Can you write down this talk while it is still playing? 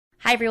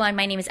Hi everyone,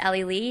 my name is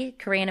Ellie Lee,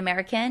 Korean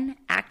American,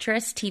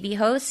 actress, TV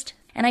host,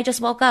 and I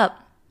just woke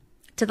up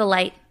to the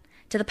light,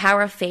 to the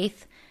power of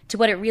faith, to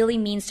what it really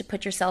means to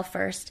put yourself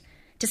first,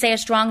 to say a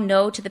strong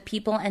no to the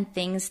people and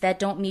things that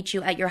don't meet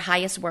you at your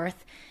highest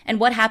worth, and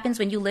what happens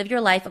when you live your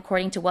life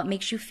according to what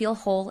makes you feel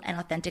whole and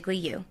authentically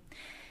you.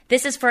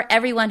 This is for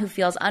everyone who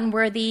feels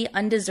unworthy,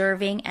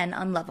 undeserving, and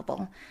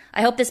unlovable.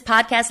 I hope this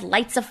podcast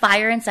lights a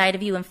fire inside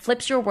of you and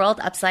flips your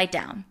world upside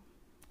down.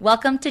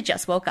 Welcome to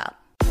Just Woke Up.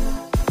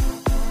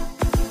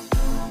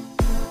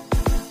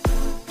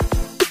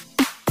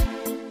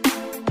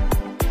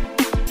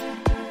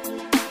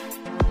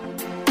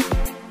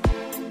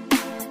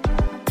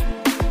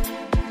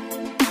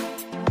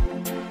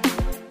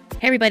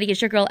 Hey everybody,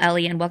 it's your girl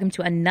Ellie, and welcome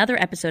to another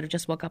episode of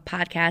Just Woke Up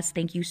Podcast.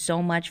 Thank you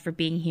so much for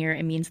being here.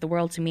 It means the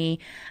world to me.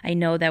 I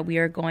know that we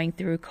are going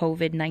through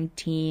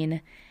COVID-19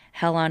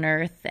 hell on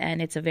earth,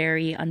 and it's a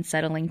very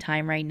unsettling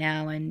time right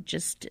now, and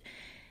just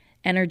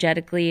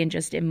energetically and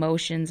just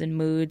emotions and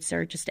moods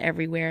are just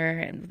everywhere,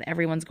 and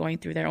everyone's going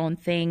through their own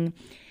thing.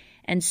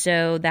 And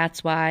so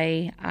that's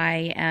why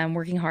I am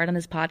working hard on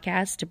this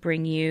podcast to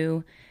bring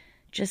you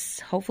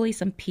just hopefully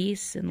some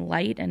peace and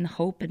light and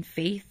hope and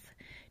faith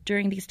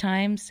during these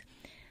times.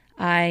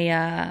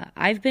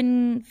 I've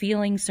been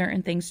feeling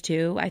certain things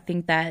too. I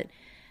think that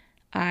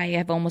I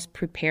have almost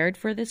prepared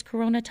for this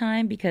corona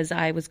time because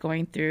I was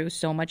going through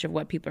so much of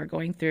what people are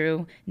going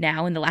through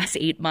now in the last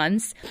 8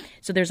 months.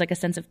 So there's like a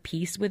sense of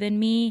peace within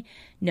me,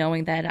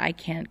 knowing that I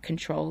can't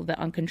control the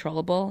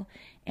uncontrollable.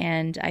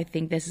 And I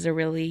think this is a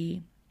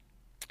really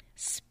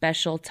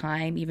special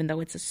time, even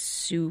though it's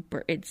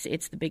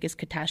it's the biggest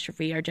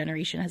catastrophe our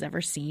generation has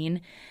ever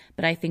seen.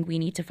 But I think we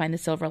need to find the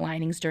silver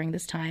linings during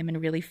this time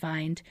and really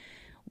find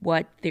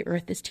what the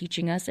earth is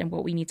teaching us and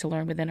what we need to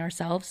learn within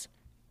ourselves.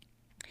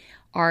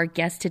 Our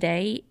guest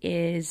today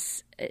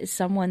is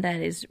someone that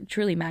is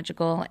truly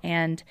magical,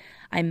 and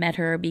I met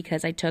her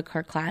because I took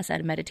her class at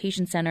a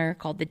meditation center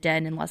called The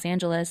Den in Los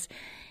Angeles.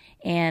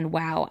 And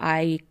wow,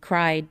 I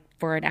cried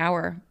for an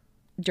hour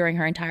during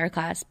her entire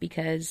class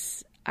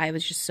because I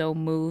was just so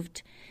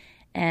moved.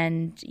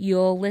 And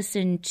you'll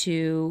listen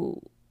to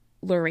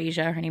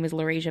Laurasia, her name is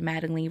Laurasia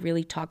Mattingly,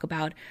 really talk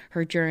about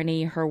her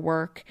journey, her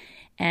work,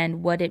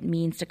 and what it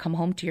means to come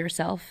home to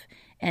yourself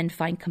and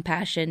find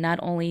compassion, not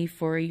only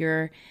for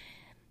your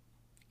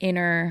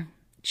inner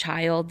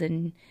child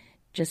and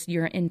just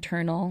your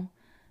internal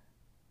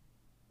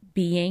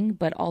being,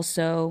 but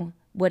also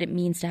what it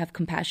means to have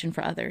compassion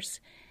for others.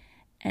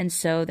 And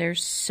so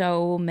there's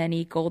so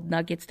many gold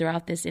nuggets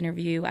throughout this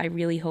interview. I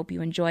really hope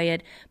you enjoy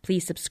it.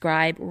 Please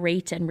subscribe,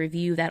 rate, and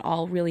review. That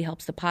all really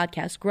helps the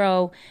podcast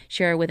grow.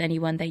 Share it with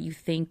anyone that you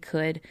think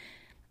could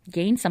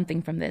gain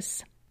something from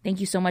this. Thank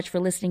you so much for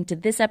listening to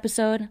this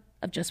episode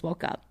of Just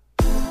Woke Up.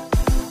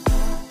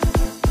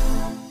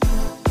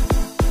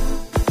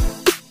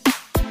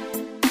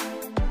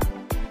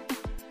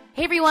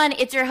 Hey everyone,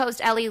 it's your host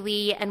Ellie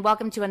Lee, and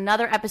welcome to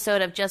another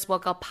episode of Just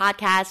Woke Up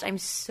Podcast. I'm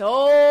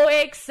so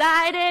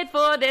excited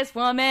for this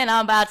woman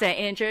I'm about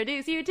to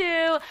introduce you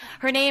to.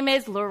 Her name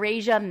is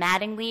Laurasia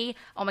Mattingly.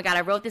 Oh my God,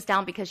 I wrote this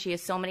down because she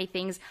is so many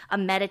things. A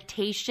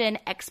meditation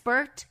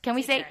expert, can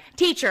we say?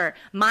 Teacher,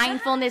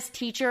 mindfulness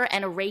teacher,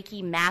 and a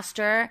Reiki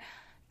master.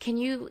 Can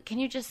you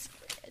just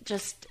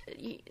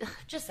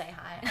say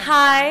hi?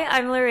 Hi,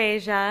 I'm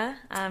Laurasia.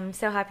 I'm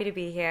so happy to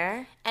be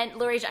here. And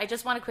Laurasia, I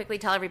just want to quickly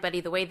tell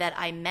everybody the way that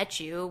I met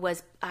you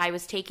was I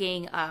was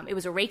taking, it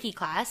was a Reiki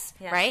class,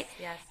 yes, right?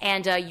 Yes.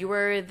 And you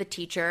were the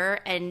teacher.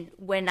 And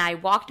when I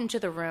walked into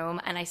the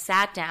room and I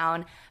sat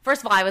down,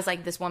 first of all, I was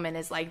like, this woman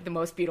is like the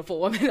most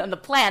beautiful woman on the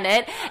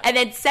planet. And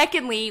then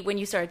secondly, when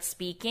you started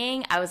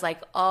speaking, I was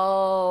like,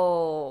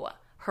 oh,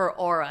 her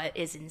aura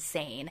is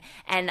insane.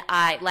 And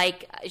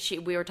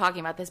we were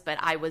talking about this, but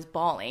I was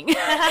bawling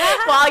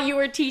while you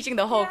were teaching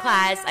the whole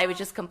class. I was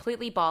just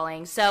completely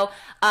bawling. So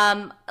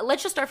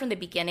let's just start from the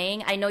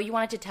beginning. I know you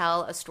wanted to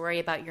tell a story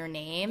about your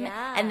name,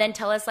 and then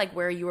tell us like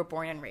where you were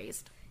born and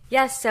raised.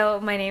 Yes, so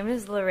my name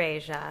is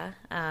Laurasia.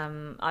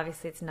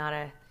 Obviously, it's not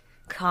a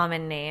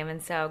common name.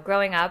 And so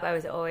growing up, I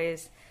was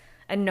always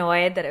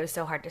annoyed that it was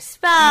so hard to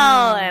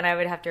spell, and I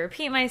would have to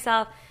repeat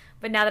myself.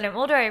 But now that I'm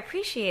older, I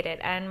appreciate it.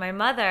 And my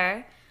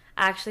mother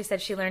actually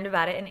said she learned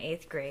about it in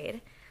 8th grade.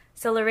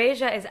 So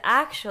Laurasia is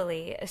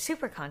actually a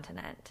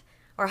supercontinent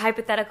or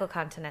hypothetical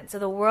continent. So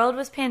the world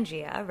was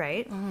Pangaea,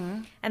 right?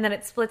 Mm-hmm. And then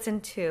it splits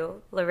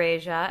into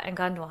Laurasia and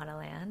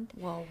Gondwanaland.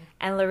 Whoa.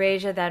 And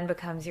Laurasia then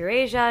becomes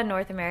Eurasia,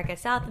 North America,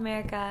 South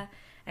America,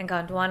 and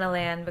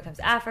Gondwanaland becomes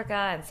Africa,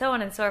 and so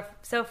on and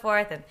so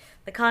forth. And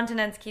the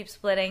continents keep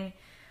splitting.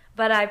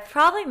 But I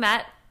probably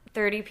met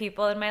 30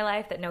 people in my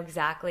life that know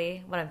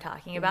exactly what I'm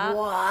talking about.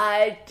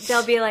 What?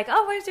 They'll be like,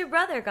 oh, where's your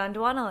brother?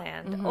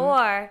 Gondwanaland. Mm-hmm.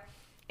 Or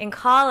in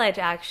college,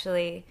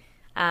 actually,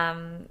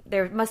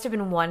 there must have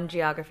been one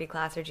geography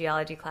class or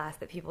geology class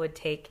that people would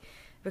take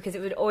because it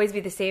would always be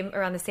the same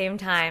around the same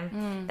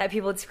time that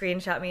people would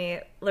screenshot me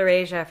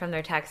Laurasia from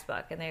their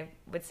textbook, and they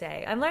would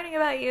say, I'm learning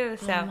about you.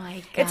 So oh my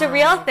God. It's a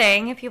real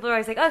thing. People are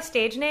always like, oh,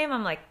 stage name?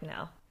 I'm like,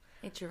 no.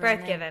 It's your real birth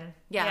name. given.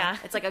 Yeah,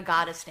 it's like a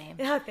goddess name.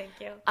 Oh, thank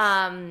you.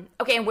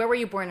 Okay, and where were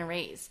you born and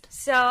raised?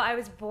 So I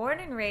was born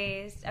in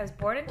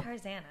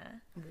Tarzana.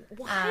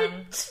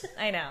 What?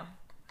 I know.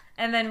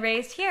 And then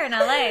raised here in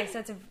LA, so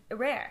it's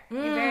rare.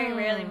 You very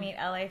rarely meet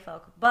LA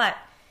folk. But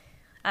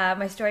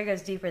my story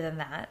goes deeper than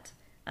that.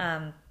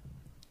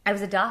 I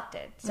was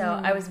adopted. So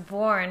I was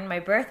born, my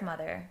birth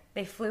mother,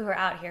 they flew her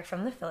out here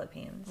from the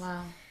Philippines.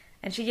 Wow.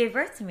 And she gave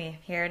birth to me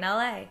here in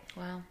LA.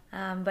 Wow.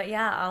 But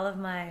yeah, all of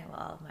my,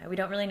 we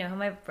don't really know who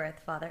my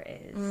birth father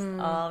is.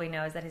 All we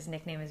know is that his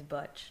nickname is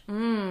Butch.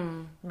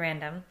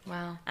 Random.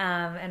 Wow.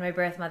 And my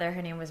birth mother,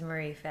 her name was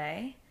Marie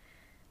Faye,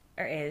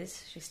 or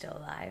is, she's still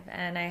alive.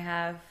 And I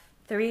have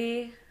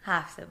 3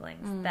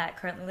 half-siblings that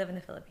currently live in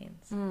the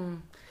Philippines.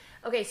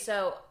 Okay,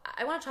 so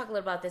I want to talk a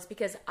little about this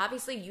because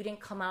obviously you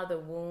didn't come out of the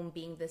womb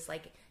being this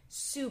like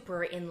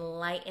super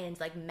enlightened,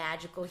 like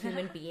magical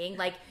human being.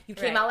 Like you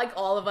came out like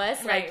all of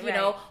us, like, you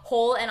know,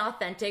 whole and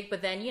authentic,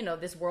 but then, you know,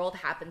 this world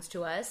happens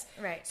to us.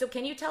 Right. So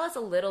can you tell us a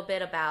little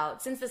bit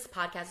about, since this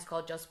podcast is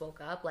called Just Woke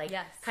Up, like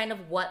kind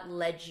of what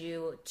led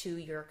you to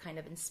your kind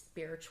of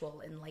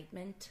spiritual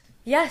enlightenment?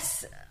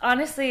 Yes,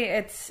 honestly,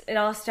 it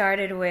all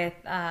started with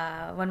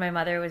when my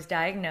mother was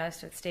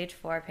diagnosed with stage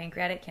 4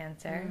 pancreatic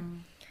cancer.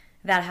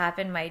 That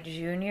happened my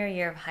junior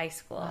year of high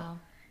school. Wow.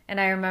 And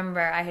I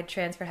remember I had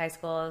transferred high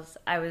schools.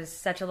 I was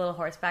such a little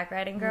horseback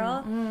riding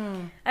girl.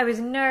 I was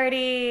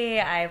nerdy.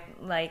 I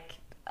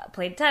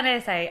played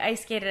tennis. I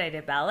ice skated. I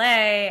did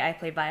ballet. I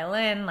played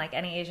violin. Like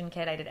any Asian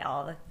kid, I did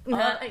all of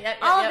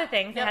the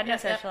things. I had no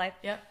social life.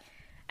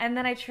 And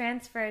then I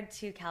transferred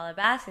to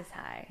Calabasas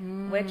High,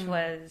 which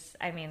was,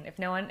 I mean, if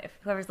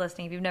whoever's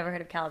listening, if you've never heard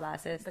of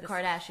Calabasas. The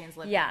Kardashians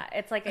live there.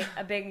 It's like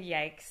a big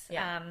yikes.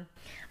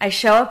 I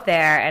show up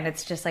there and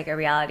it's just like a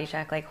reality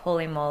check. Like,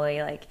 holy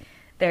moly, like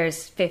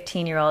there's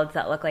 15-year-olds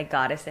that look like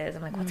goddesses.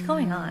 I'm like, what's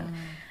going on?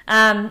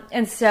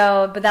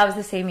 But that was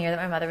the same year that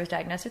my mother was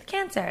diagnosed with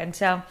cancer. And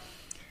so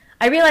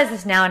I realize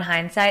this now in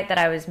hindsight that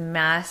I was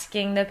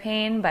masking the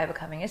pain by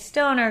becoming a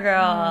stoner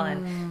girl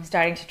and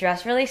starting to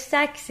dress really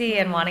sexy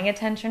and wanting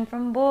attention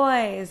from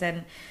boys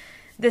and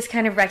this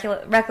kind of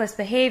reckless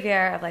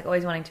behavior of like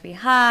always wanting to be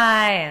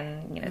high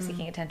and, you know,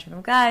 seeking attention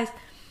from guys.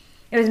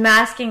 It was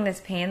masking this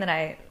pain that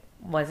I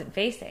wasn't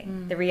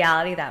facing, the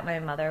reality that my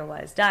mother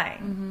was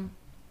dying.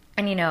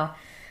 And, you know,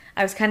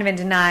 I was kind of in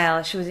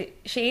denial. She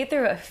ate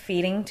through a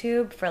feeding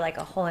tube for like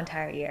a whole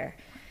entire year.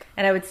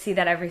 And I would see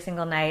that every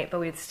single night, but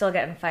we'd still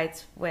get in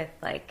fights with,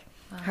 like,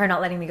 her not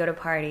letting me go to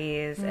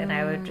parties. And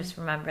I would just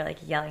remember, like,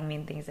 yelling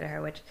mean things at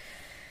her, which,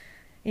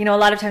 you know, a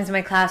lot of times in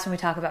my class when we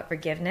talk about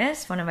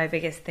forgiveness, one of my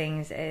biggest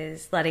things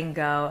is letting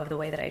go of the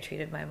way that I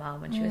treated my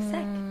mom when she was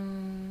sick.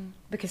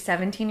 Because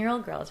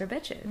 17-year-old girls are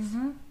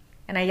bitches.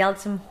 And I yelled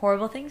some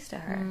horrible things to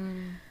her.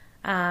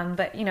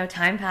 But, you know,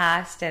 time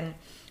passed, and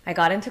I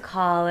got into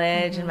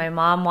college, and my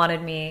mom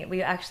wanted me.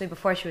 We actually,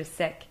 before she was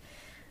sick,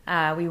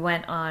 we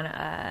went on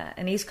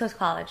an East Coast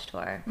college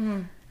tour.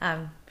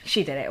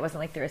 She did it. It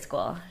wasn't like through a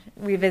school.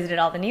 We visited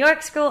all the New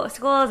York schools,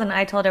 and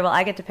I told her, well,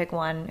 I get to pick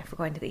one if we're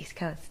going to the East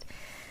Coast.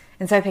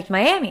 And so I picked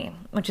Miami,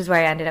 which is where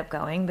I ended up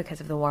going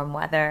because of the warm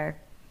weather.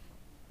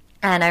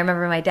 And I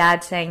remember my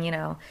dad saying, you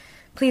know,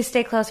 please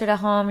stay closer to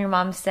home. Your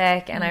mom's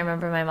sick. And I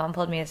remember my mom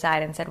pulled me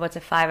aside and said, what's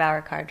a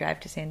 5-hour car drive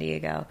to San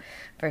Diego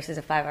versus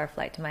a 5-hour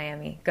flight to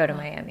Miami? Go to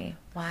Miami.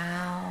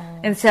 Wow.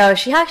 And so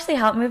she actually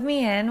helped move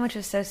me in, which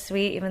was so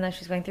sweet, even though she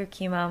was going through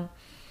chemo.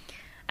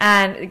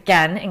 And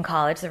again, in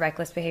college, the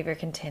reckless behavior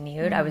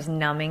continued. I was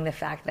numbing the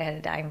fact that I had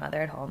a dying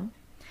mother at home.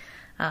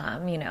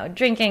 You know,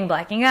 drinking,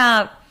 blacking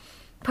out,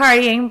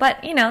 partying.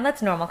 But, you know,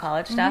 that's normal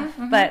college stuff.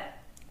 But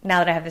now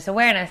that I have this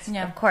awareness,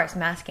 of course,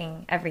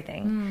 masking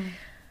everything.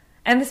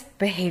 And this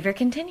behavior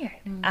continued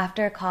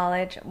after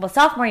college. Well,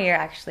 sophomore year,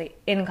 actually,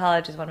 in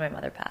college is when my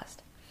mother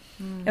passed.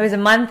 It was a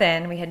month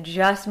in. We had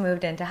just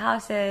moved into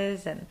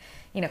houses and,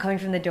 you know, coming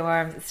from the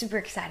dorms. It's super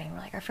exciting. We're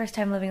like our first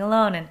time living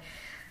alone. And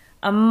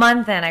a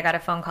month in, I got a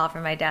phone call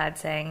from my dad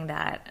saying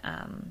that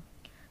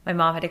my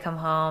mom had to come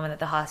home and that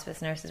the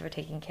hospice nurses were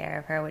taking care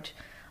of her, which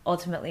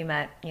ultimately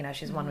meant, you know,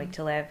 she's 1 week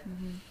to live.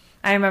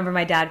 I remember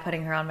my dad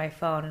putting her on my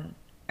phone,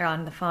 or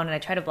on the phone, and I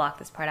tried to block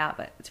this part out,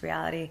 but it's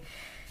reality.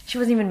 She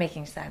wasn't even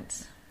making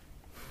sense.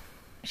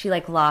 She,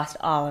 like, lost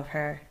all of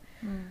her,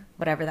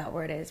 whatever that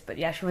word is. But,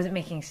 yeah, she wasn't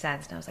making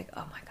sense. And I was like,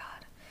 oh, my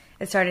God.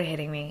 It started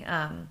hitting me.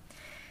 And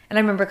I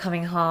remember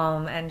coming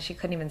home, and she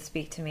couldn't even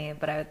speak to me,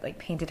 but I, like,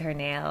 painted her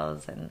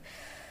nails. And,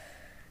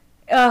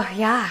 oh,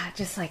 yeah,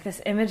 just, like,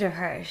 this image of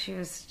her. She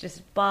was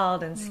just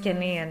bald and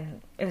skinny,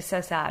 and it was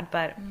so sad.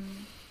 But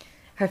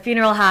her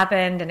funeral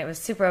happened, and it was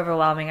super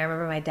overwhelming. I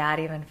remember my dad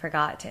even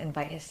forgot to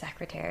invite his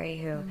secretary,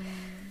 who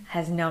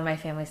has known my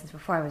family since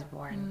before I was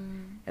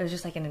born. It was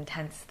just like an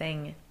intense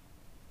thing.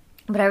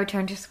 But I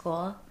returned to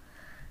school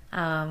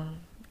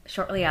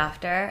shortly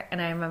after, and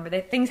I remember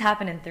that things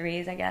happen in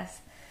threes, I guess.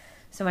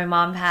 So my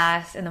mom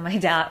passed, and then my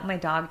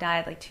dog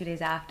died like 2 days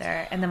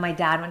after, and then my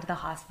dad went to the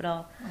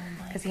hospital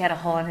because he had a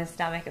hole in his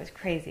stomach. It was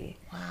crazy.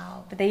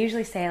 Wow. But they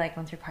usually say, like,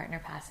 once your partner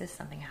passes,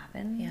 something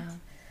happens. Yeah.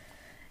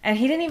 And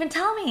he didn't even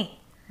tell me.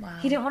 Wow.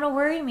 He didn't want to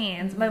worry me.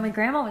 And but my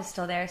grandma was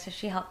still there, so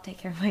she helped take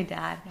care of my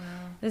dad. Wow.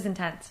 It was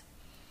intense.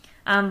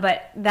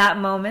 But that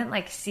moment,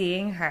 like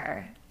seeing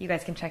her, you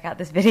guys can check out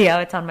this video.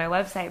 It's on my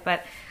website.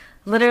 But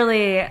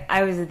literally,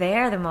 I was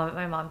there the moment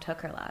my mom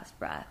took her last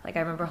breath. Like,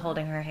 I remember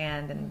holding her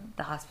hand and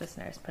the hospice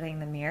nurse putting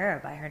the mirror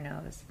by her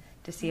nose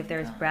to see if there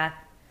was breath.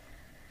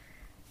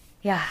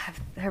 Yeah,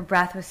 her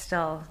breath was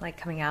still, like,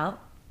 coming out.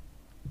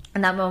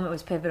 And that moment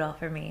was pivotal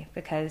for me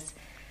because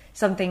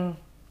something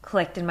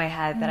clicked in my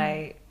head that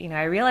I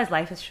realized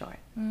life is short.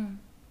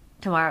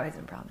 Tomorrow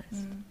isn't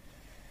promised.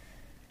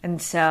 And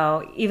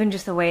so even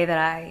just the way that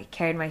I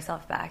carried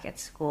myself back at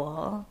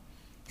school,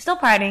 still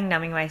partying,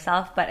 numbing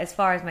myself, but as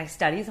far as my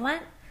studies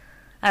went,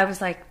 I was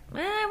like,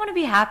 I want to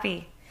be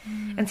happy.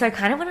 And so I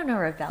kind of went on a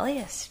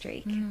rebellious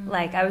streak.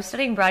 Like, I was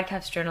studying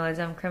broadcast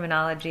journalism,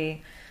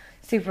 criminology,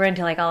 super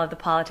into like all of the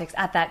politics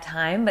at that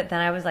time, but then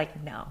I was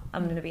like, no,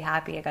 I'm going to be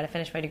happy. I got to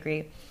finish my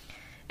degree.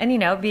 And, you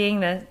know, being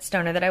the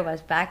stoner that I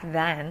was back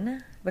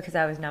then, because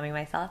I was numbing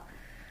myself,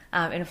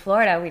 in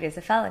Florida, weed is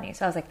a felony.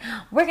 So I was like,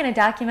 we're going to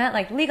document,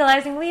 like,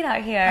 legalizing weed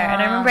out here.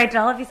 And I remember I did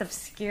all of these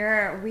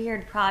obscure,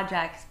 weird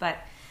projects, but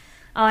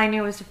all I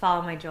knew was to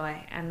follow my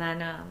joy. And then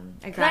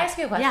Can I ask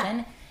you a question?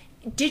 Yeah.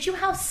 Did you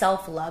have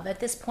self-love at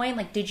this point?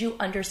 Like, did you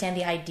understand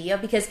the idea?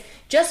 Because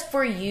just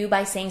for you,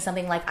 by saying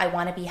something like, I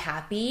want to be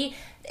happy,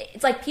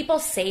 it's like people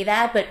say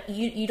that, but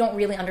you don't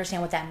really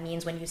understand what that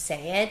means when you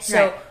say it.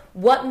 So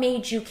what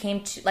made you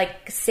came to,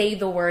 like, say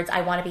the words,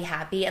 I want to be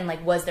happy, and,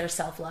 like, was there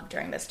self-love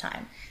during this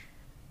time?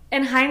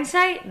 In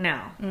hindsight,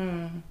 no.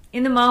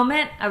 In the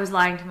moment, I was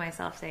lying to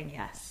myself saying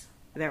yes,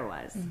 there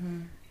was.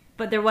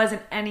 But there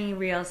wasn't any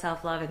real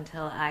self-love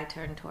until I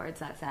turned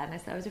towards that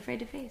sadness that I was afraid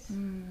to face.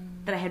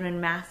 That I had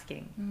been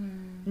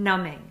masking,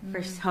 numbing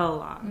for so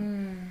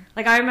long.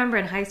 Like, I remember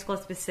in high school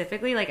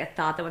specifically, like, a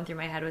thought that went through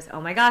my head was, oh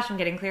my gosh, I'm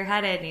getting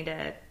clear-headed, need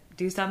to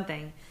do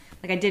something.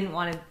 Like, I didn't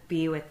want to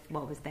be with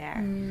what was there,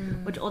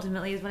 which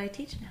ultimately is what I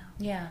teach now.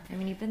 Yeah. I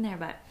mean, you've been there,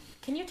 but...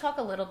 Can you talk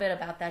a little bit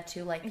about that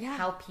too, like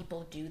how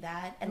people do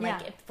that, and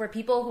like for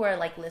people who are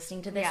like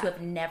listening to this who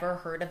have never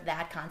heard of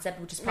that concept,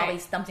 which is probably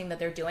something that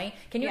they're doing?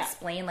 Can you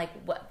explain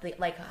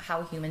like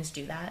how humans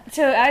do that?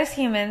 So as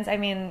humans, I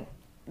mean,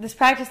 this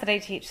practice that I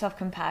teach,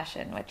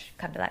 self-compassion, which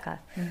come to that class,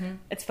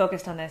 it's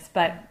focused on this,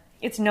 but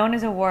it's known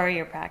as a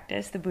warrior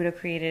practice. The Buddha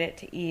created it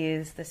to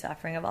ease the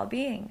suffering of all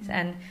beings,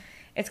 and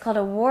it's called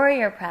a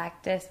warrior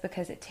practice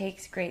because it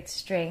takes great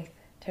strength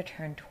to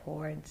turn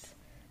towards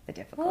the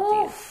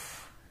difficulties. Oof.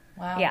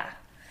 Wow. Yeah.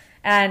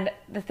 And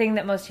the thing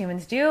that most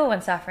humans do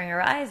when suffering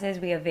arises,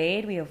 we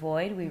evade, we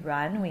avoid, we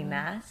run, we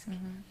mask.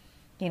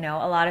 You know,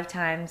 a lot of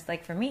times,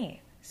 like for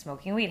me,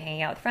 smoking weed,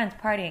 hanging out with friends,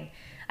 partying,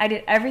 I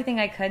did everything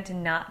I could to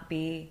not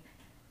be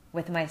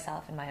with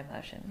myself and my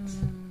emotions.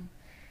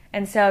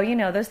 And so, you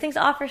know, those things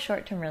offer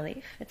short-term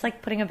relief. It's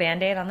like putting a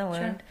Band-Aid on the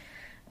wound,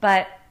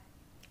 but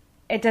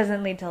it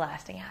doesn't lead to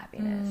lasting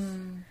happiness.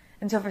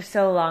 And so for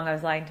so long, I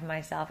was lying to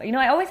myself. You know,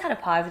 I always had a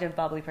positive,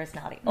 bubbly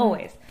personality,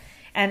 always.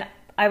 And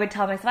I would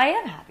tell myself, I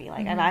am happy.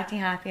 Like, I'm acting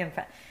happy.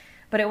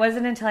 But it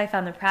wasn't until I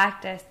found the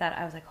practice that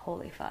I was like,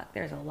 holy fuck,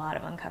 there's a lot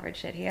of uncovered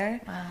shit here.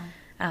 Wow.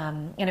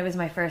 And it was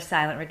my first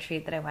silent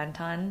retreat that I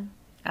went on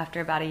after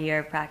about a year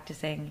of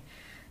practicing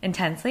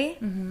intensely,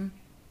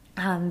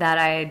 that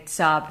I had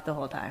sobbed the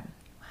whole time.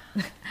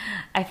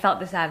 I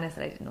felt the sadness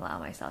that I didn't allow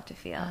myself to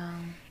feel. Wow.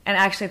 And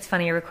actually, it's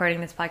funny, you're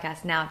recording this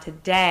podcast now.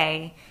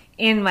 Today,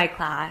 in my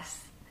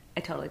class,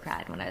 I totally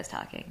cried when I was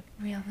talking.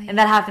 Really? And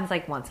that happens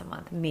like once a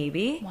month,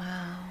 maybe.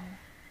 Wow.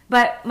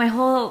 But my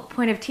whole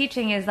point of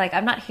teaching is, like,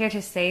 I'm not here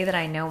to say that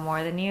I know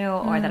more than you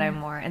or that I'm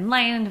more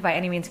enlightened by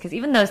any means, because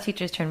even those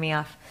teachers turn me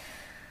off.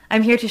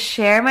 I'm here to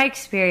share my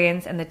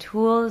experience and the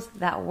tools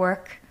that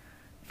work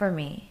for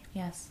me.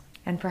 Yes.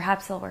 And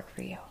perhaps they'll work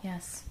for you.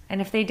 Yes.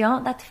 And if they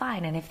don't, that's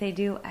fine. And if they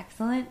do,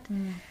 excellent.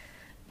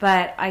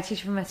 But I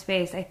teach from a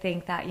space, I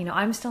think that, you know,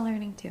 I'm still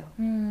learning too.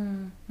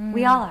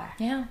 We all are.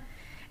 Yeah.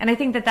 And I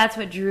think that that's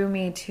what drew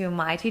me to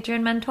my teacher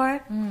and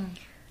mentor,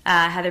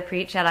 Heather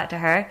Preet, shout out to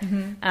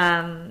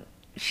her.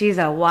 She's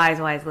a wise,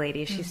 wise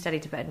lady. She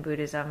studied Tibetan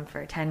Buddhism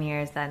for 10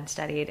 years, then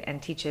studied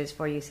and teaches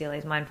for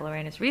UCLA's Mindful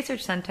Awareness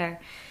Research Center.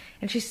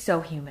 And she's so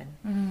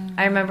human.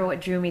 I remember what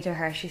drew me to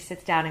her. She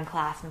sits down in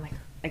class and I'm like,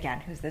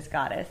 again, who's this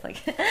goddess? Like,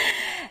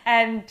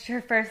 and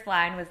her first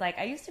line was like,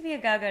 I used to be a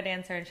go-go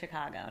dancer in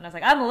Chicago. And I was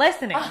like, I'm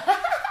listening.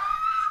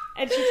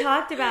 And she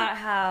talked about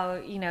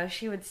how, you know,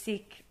 she would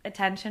seek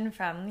attention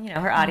from, you know,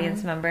 her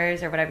audience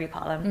members or whatever you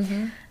call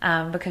them,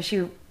 because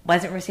she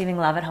wasn't receiving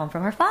love at home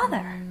from her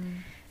father.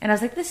 And I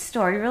was like, this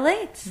story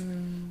relates.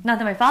 Not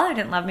that my father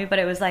didn't love me, but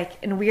it was like,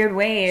 in weird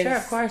ways, sure,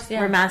 of course,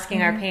 yeah. we're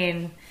masking our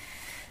pain.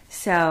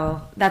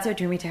 So that's what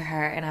drew me to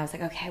her. And I was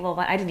like, okay, well,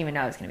 I didn't even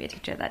know I was going to be a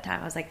teacher at that time.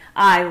 I was like,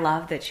 I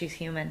love that she's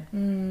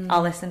human.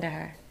 I'll listen to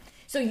her.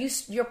 So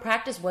your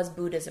practice was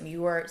Buddhism.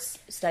 You were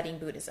studying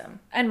Buddhism.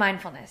 And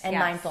mindfulness. And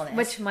yes. mindfulness.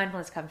 Which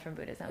mindfulness comes from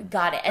Buddhism.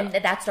 Got it. And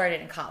that started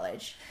in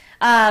college.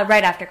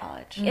 Right after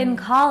college. In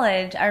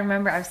college, I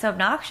remember I was so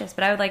obnoxious,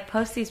 but I would like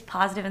post these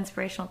positive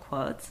inspirational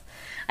quotes.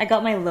 I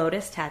got my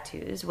lotus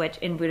tattoos, which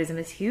in Buddhism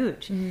is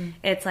huge.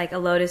 It's like a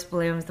lotus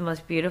blooms the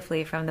most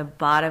beautifully from the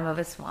bottom of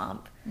a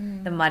swamp.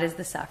 The mud is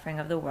the suffering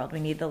of the world. We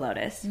need the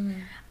lotus.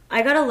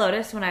 I got a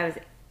lotus when I was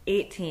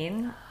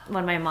 18,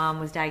 when my mom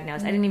was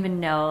diagnosed. I didn't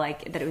even know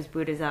like that it was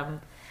Buddhism.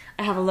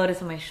 I have a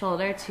lotus on my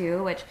shoulder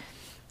too, which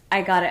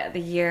I got it the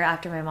year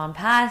after my mom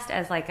passed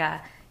as like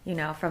a, you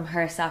know, from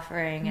her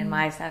suffering and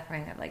my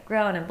suffering, I've like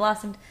grown and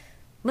blossomed.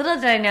 Little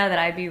did I know that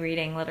I'd be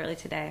reading literally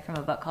today from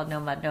a book called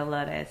No Mud, No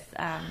Lotus.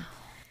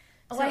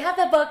 So I have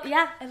that book.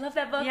 Yeah, I love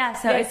that book. Yeah,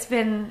 so it's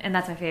been, and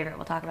that's my favorite.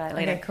 We'll talk about it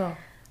later. Okay, cool.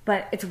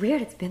 But it's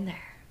weird. It's been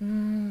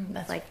there.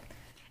 That's like,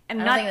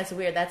 and I don't think that's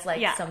weird. That's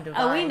like some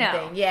divine we know.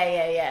 thing.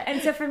 Yeah.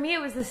 And so for me,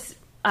 it was this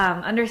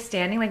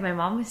understanding. Like my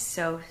mom was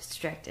so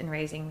strict in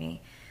raising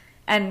me,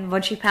 and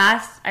when she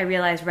passed, I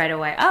realized right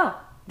away. Oh,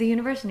 the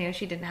universe knew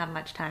she didn't have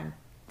much time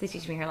to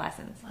teach me her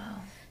lessons.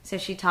 Wow. So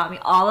she taught me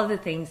all of the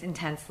things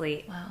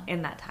intensely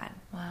in that time.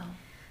 Wow.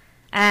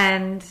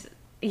 And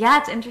yeah,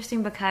 it's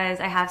interesting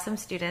because I have some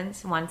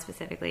students, one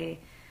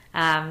specifically,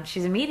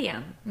 she's a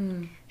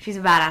medium. She's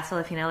a badass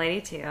Filipino lady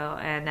too.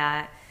 And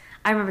I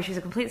remember she was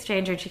a complete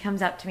stranger and she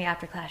comes up to me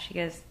after class. She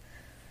goes,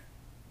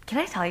 "Can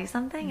I tell you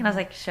something?" And I was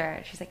like,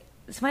 "Sure." She's like,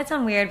 "This might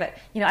sound weird, but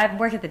you know, I've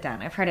worked at the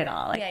den. I've heard it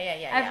all. Like,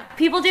 yeah.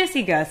 People do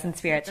see ghosts and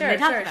spirits. Sure, and they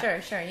talk about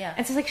it." Yeah.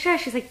 And so I was like, "Sure."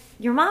 She's like,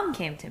 "Your mom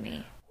came to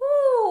me."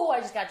 Ooh, I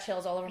just got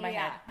chills all over my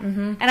head.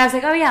 And I was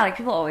like, "Oh yeah," like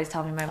people always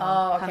tell me my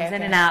mom comes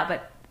in and out,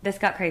 but this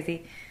got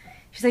crazy.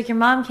 She's like, "Your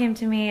mom came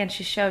to me and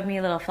she showed me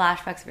little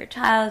flashbacks of your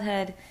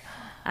childhood.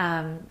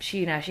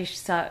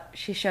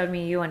 She showed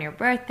me you on your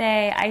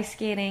birthday, ice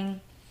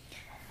skating.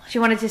 She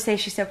wanted to say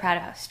she's so proud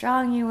of how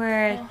strong you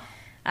were.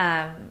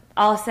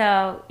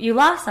 Also, you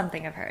lost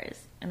something of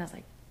hers." And I was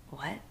like,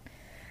 "What?"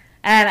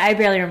 And I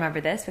barely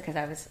remember this because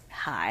I was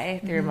high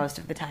through most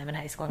of the time in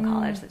high school and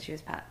college that she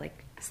was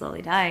like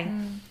slowly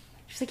dying.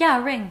 She's like, "Yeah,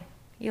 a ring.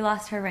 You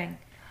lost her ring."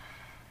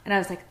 And I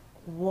was like,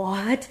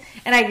 "What?"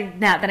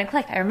 And then it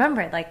clicked. I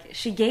remembered, like,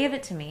 she gave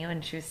it to me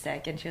when she was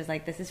sick, and she was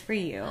like, "This is for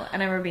you."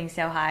 And I remember being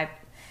so high.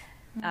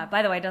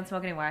 By the way, I don't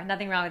smoke anymore.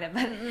 Nothing wrong with it.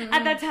 But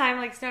at that time,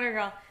 like, stoner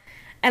girl.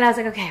 And I was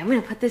like, okay, I'm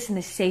going to put this in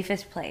the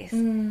safest place.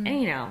 And,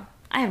 you know,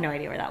 I have no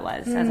idea where that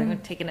was. I was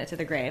like, taking it to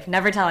the grave.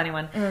 Never tell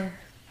anyone.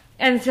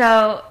 And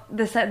so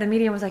the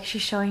medium was like,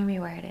 "She's showing me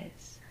where it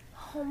is."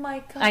 Oh, my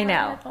God. I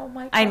know. Oh,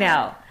 my God. I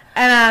know.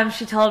 And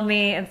she told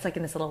me, and it's like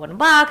in this little wooden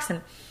box,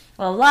 and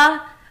blah, blah,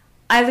 blah.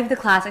 I leave the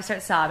class, I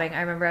start sobbing.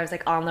 I remember I was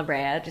like on La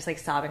Brea, just like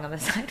sobbing on the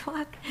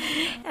sidewalk.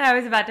 And I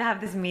was about to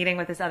have this meeting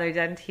with this other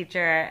den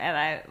teacher, and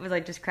I was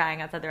like just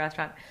crying outside the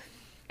restaurant.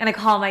 And I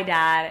call my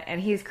dad,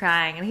 and he's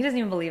crying, and he doesn't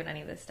even believe in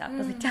any of this stuff. I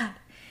was like, "Dad,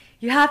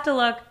 you have to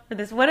look for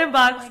this wooden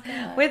box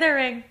with a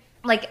ring."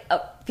 Like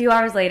a few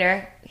hours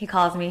later, he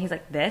calls me. He's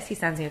like, "This?" He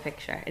sends me a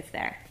picture. It's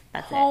there.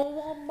 That's it.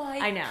 Oh my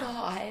I know.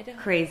 God.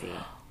 Crazy.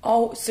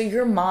 Oh, so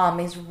your mom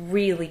is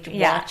really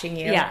watching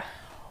you. Yeah.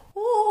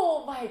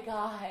 Oh my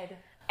God.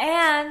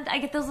 And I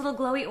get those little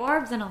glowy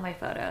orbs in all my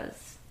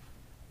photos.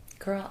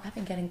 Girl, I've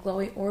been getting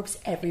glowy orbs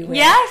everywhere.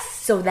 Yes!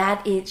 So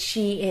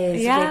she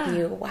is with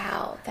you.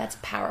 Wow, that's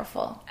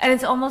powerful. And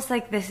it's almost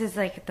like this is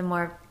like the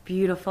more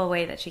beautiful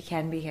way that she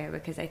can be here,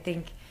 because I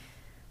think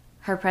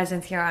her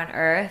presence here on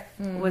Earth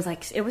was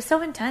like, it was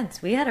so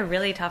intense. We had a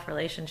really tough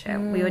relationship.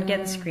 We would get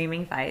in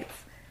screaming fights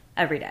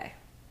every day.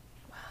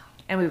 Wow.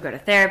 And we would go to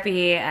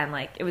therapy, and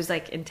like it was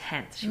like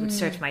intense. She would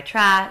search through my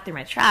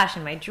trash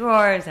and my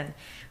drawers, and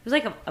it was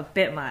like a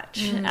bit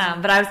much.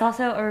 But I was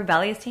also a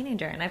rebellious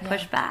teenager, and I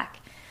pushed back.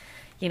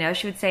 You know,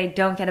 she would say,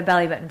 "Don't get a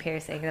belly button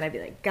piercing." And then I'd be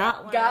like,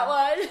 "Got one." Got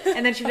one.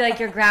 And then she'd be like,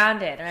 "You're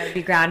grounded." And I would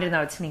be grounded, and I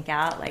would sneak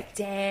out. Like,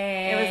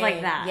 dang. It was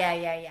like that.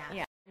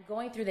 Yeah.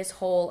 Going through this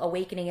whole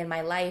awakening in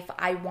my life,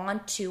 I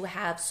want to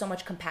have so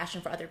much compassion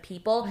for other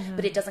people,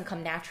 but it doesn't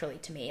come naturally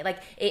to me.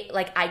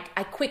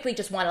 I quickly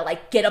just want to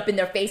like get up in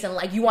their face and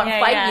like, "You want to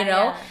fight," you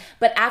know? Yeah.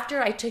 But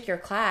after I took your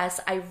class,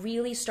 I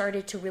really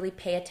started to really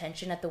pay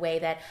attention at the way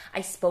that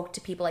I spoke to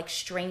people, like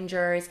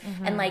strangers.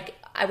 And like,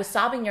 I was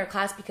sobbing in your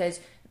class because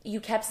you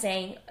kept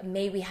saying,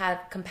 "May we have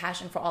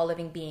compassion for all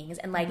living beings."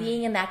 And like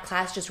being in that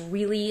class just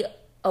really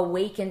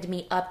awakened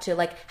me up to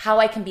like how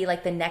I can be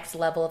like the next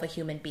level of a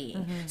human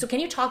being. So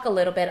can you talk a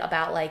little bit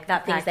about like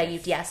that things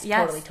practice.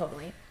 That you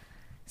totally.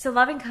 So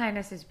loving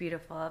kindness is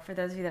beautiful. For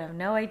those of you that have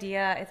no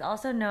idea, it's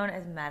also known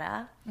as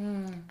metta.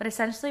 But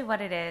essentially what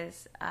it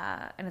is,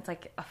 and it's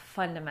like a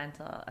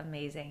fundamental,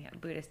 amazing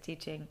Buddhist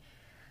teaching,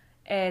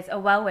 is a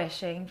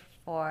well-wishing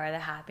for the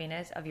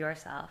happiness of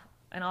yourself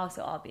and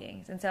also all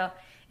beings. And so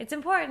it's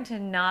important to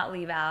not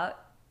leave out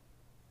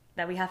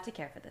that we have to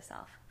care for the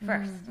self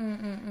first.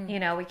 You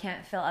know, we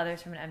can't fill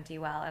others from an empty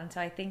well. And so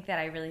I think that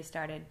I really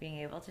started being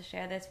able to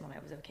share this when I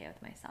was okay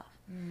with myself.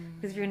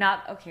 Because if you're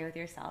not okay with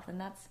yourself, then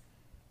that's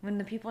when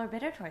the people are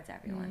bitter towards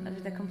everyone. Those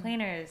are the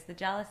complainers, the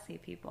jealousy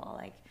people,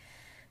 like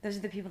those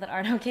are the people that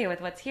aren't okay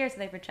with what's here, so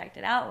they project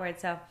it outward.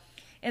 So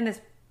in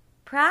this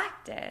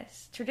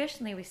practice,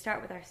 traditionally we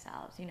start with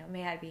ourselves.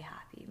 May I be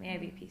happy, may I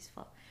be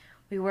peaceful.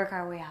 We work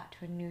our way out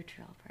to a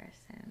neutral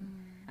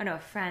person. A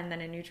friend,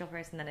 then a neutral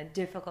person, then a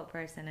difficult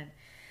person, and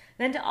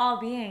then to all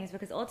beings,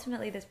 because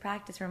ultimately this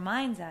practice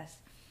reminds us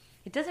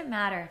it doesn't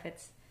matter if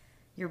it's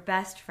your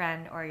best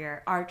friend or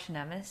your arch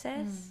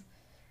nemesis.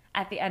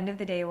 At the end of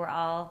the day, we're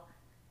all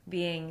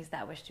beings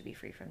that wish to be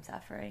free from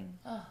suffering.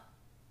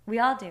 We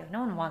all do. No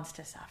one wants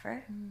to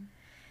suffer.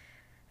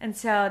 And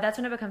so that's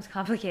when it becomes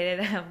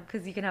complicated,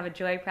 because you can have a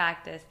joy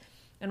practice.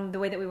 And the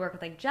way that we work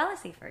with like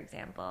jealousy, for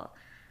example,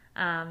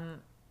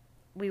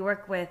 we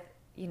work with,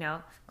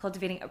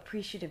 cultivating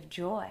appreciative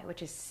joy,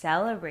 which is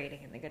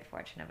celebrating in the good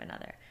fortune of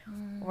another.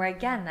 Where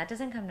again, that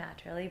doesn't come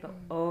naturally, but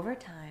over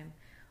time,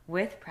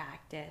 with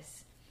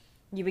practice,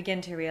 you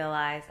begin to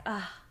realize,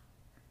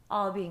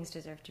 all beings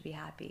deserve to be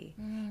happy.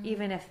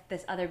 Even if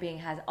this other being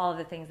has all of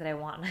the things that I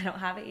want and I don't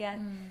have it yet.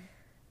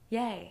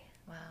 Yay.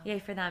 Wow. Yay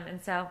for them.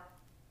 And so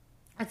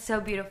it's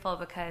so beautiful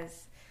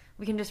because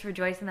we can just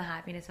rejoice in the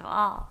happiness of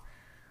all.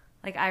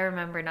 Like, I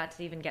remember, not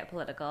to even get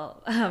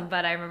political,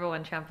 but I remember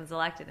when Trump was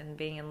elected and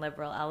being in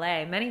liberal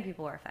LA, many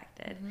people were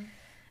affected.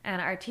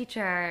 And our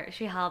teacher,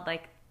 she held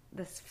like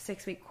this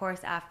 6-week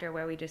course after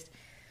where we just,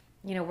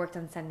 worked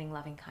on sending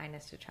loving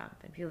kindness to Trump.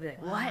 And people would be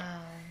like, what?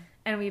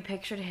 And we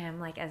pictured him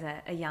like as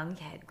a young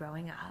kid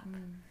growing up,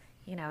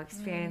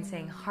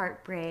 experiencing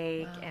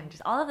heartbreak and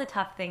just all of the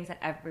tough things that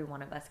every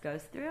one of us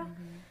goes through.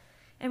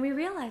 And we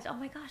realized, oh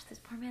my gosh, this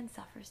poor man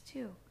suffers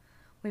too.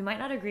 We might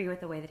not agree with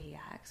the way that he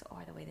acts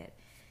or the way that,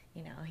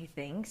 he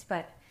thinks,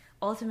 but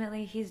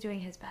ultimately he's doing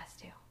his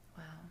best too.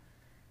 Wow.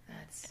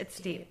 It's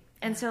deep.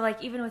 And so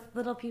like even with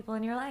little people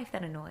in your life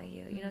that annoy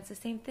you, it's the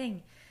same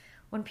thing.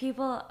 When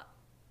people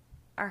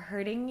are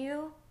hurting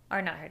you,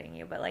 or not hurting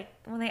you, but like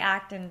when they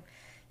act in,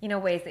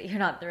 ways that you're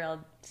not thrilled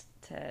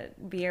to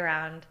be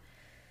around,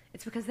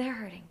 it's because they're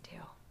hurting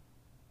too.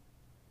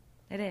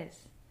 It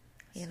is.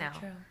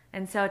 True.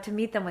 And so to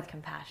meet them with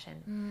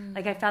compassion.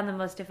 Like I found the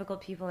most difficult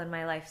people in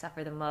my life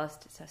suffer the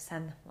most, so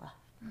send them love.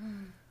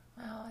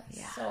 Wow,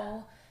 it's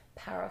so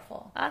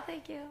powerful. Oh,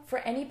 thank you. For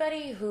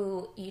anybody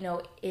who,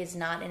 is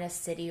not in a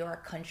city or a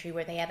country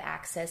where they have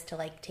access to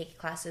like take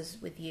classes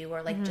with you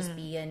or like just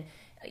be in,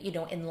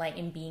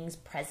 enlightened beings'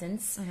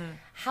 presence,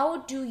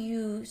 how do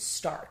you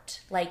start?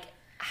 Like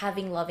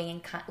having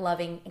loving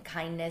and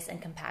kindness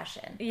and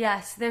compassion?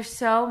 Yes, there's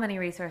so many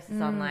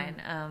resources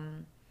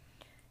online.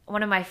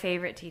 One of my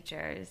favorite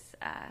teachers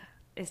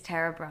is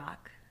Tara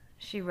Brach.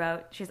 She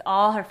has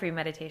all her free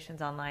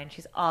meditations online.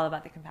 She's all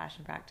about the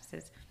compassion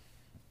practices.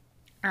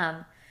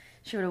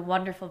 She wrote a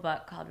wonderful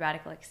book called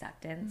Radical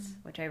Acceptance,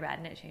 which I read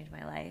and it changed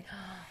my life.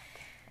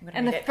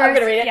 I'm going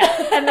to read it.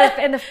 Yeah,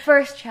 and the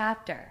first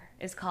chapter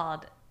is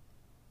called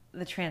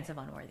The Trance of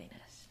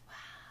Unworthiness. Wow.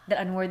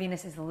 That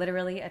unworthiness is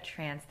literally a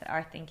trance that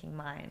our thinking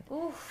mind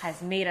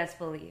has made us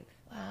believe.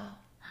 Wow.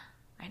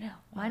 I know,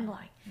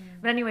 mind-blowing.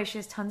 But anyway, she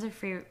has tons of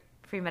free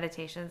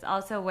meditations.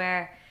 Also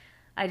where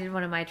I did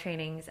one of my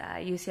trainings,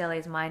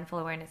 UCLA's Mindful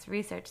Awareness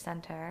Research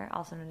Center,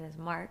 also known as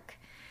MARC.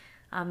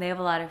 They have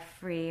a lot of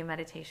free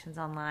meditations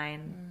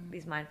online,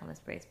 these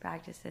mindfulness-based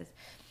practices.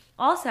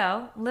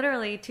 Also,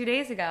 literally 2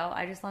 days ago,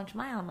 I just launched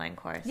my online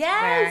course.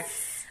 Yes!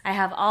 Where I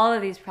have all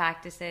of these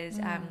practices.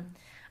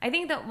 I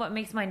think that what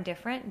makes mine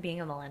different, being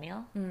a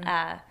millennial,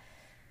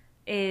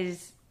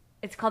 is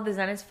it's called the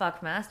Zen as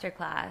Fuck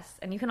Masterclass.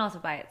 And you can also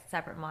buy it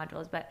separate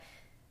modules. But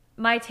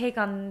my take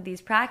on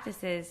these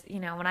practices,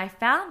 when I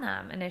found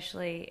them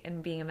initially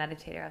in being a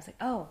meditator, I was like,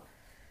 oh,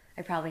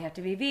 I probably have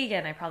to be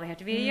vegan. I probably have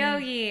to be a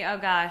yogi. Oh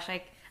gosh,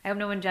 I hope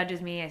no one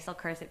judges me. I still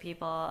curse at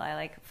people. I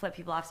like flip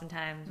people off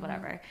sometimes,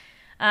 whatever.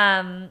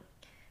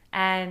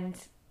 And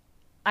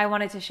I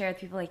wanted to share with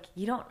people, like,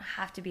 you don't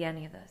have to be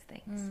any of those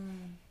things.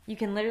 You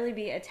can literally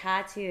be a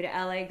tattooed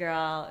LA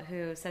girl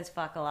who says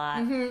fuck a lot,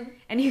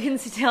 and you can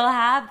still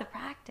have the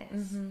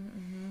practice.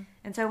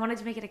 And so I wanted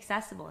to make it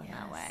accessible in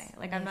that way.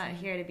 Like, amazing. I'm not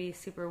here to be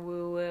super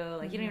woo-woo.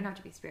 Like, you don't even have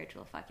to be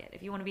spiritual. Fuck it.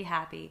 If you want to be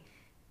happy,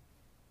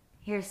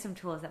 here's some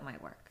tools that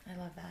might work. I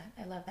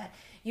love that.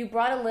 You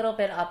brought a little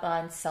bit up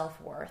on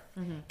self-worth.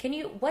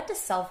 What does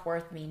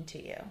self-worth mean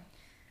to you?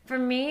 For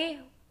me,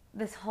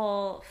 this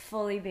whole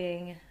fully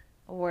being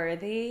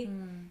worthy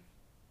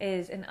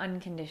is an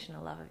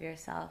unconditional love of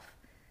yourself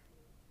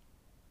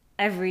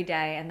every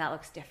day, and that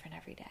looks different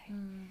every day.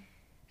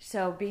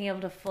 So being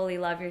able to fully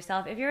love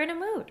yourself if you're in a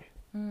mood,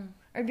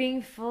 or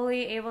being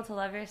fully able to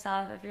love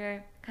yourself if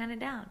you're kind of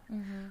down,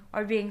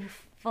 or being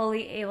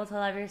fully able to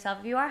love yourself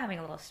if you are having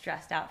a little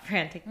stressed out,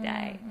 frantic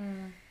day.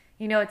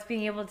 It's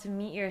being able to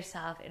meet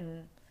yourself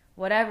in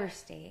whatever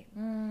state,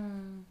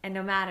 and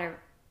no matter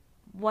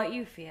what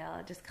you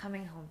feel, just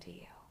coming home to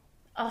you.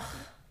 Oh.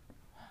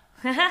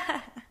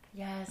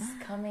 Yes,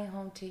 coming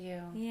home to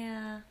you.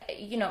 Yeah.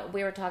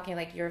 We were talking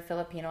like you're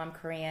Filipino, I'm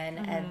Korean,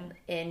 and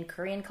in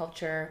Korean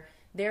culture,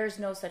 there's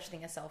no such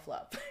thing as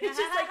self-love. It's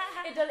just like,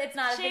 it's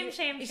not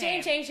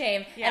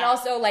shame. Yeah. And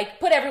also like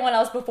put everyone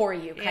else before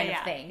you kind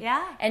of thing.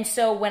 Yeah. And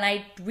so when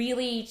I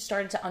really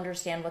started to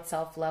understand what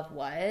self-love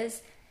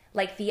was,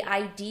 like the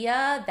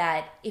idea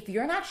that if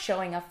you're not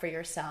showing up for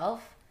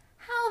yourself,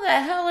 how the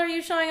hell are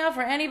you showing up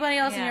for anybody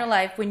else in your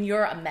life when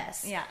you're a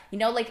mess? Yeah. You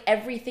know, like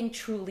everything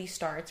truly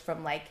starts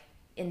from like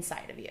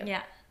inside of you.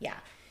 Yeah. Yeah.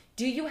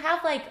 Do you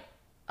have like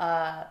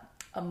a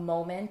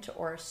moment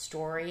or a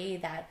story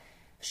that,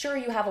 sure,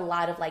 you have a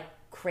lot of like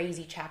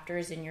crazy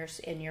chapters in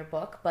your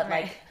book, but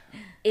like,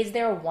 is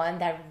there one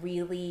that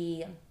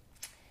really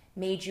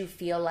made you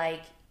feel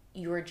like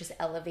you were just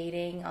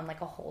elevating on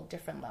like a whole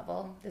different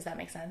level? Does that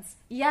make sense?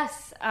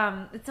 Yes.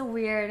 It's a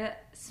weird,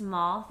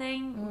 small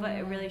thing, but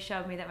it really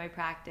showed me that my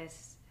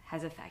practice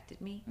has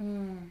affected me.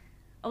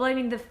 Well, I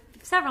mean,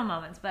 several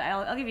moments, but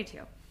I'll give you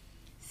two.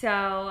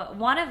 So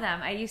one of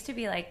them, I used to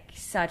be like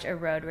such a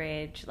road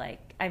rage. Like,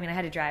 I mean, I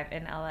had to drive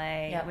in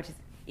LA, which is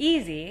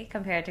easy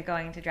compared to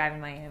going to drive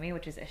in Miami,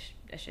 which is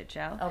a shit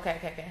show.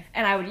 Okay.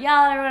 And I would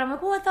yell at everyone. I'm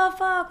like, what the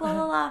fuck? Blah,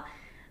 blah, blah.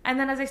 And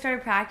then as I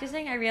started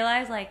practicing, I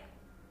realized like,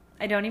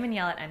 I don't even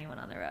yell at anyone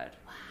on the road.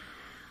 Wow.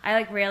 I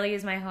like rarely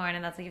use my horn,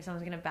 and that's like if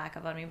someone's gonna back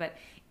up on me. But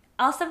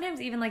I'll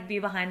sometimes even like be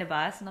behind a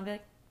bus, and I'll be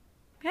like,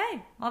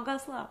 "Hey, I'll go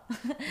slow."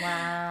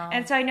 Wow.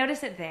 And so I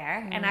noticed it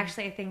there. And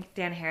actually, I think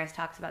Dan Harris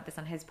talks about this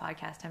on his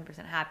podcast,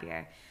 10%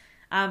 Happier.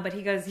 But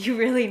he goes, "You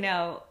really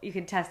know you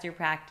can test your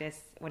practice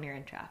when you're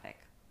in traffic.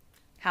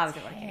 How is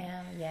it working?"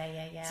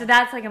 Yeah. So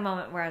that's like a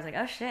moment where I was like,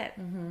 "Oh shit,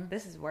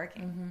 this is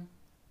working."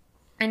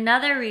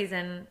 Another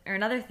reason or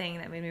another thing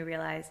that made me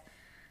realize.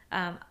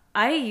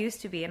 I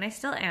used to be, and I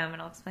still am,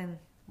 and I'll explain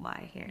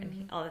why here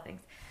and all the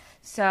things.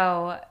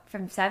 So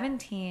from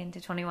 17 to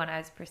 21, I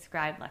was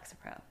prescribed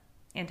Lexapro,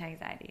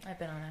 anti-anxiety. I've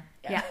been on it.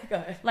 Yeah. Go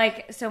ahead.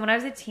 Like, so when I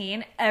was a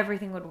teen,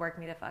 everything would work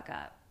me the fuck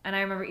up. And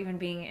I remember even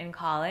being in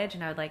college,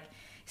 and I would like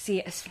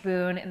see a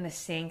spoon in the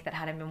sink that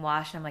hadn't been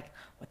washed, and I'm like,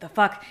 what the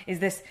fuck is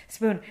this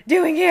spoon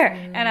doing here?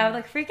 And I would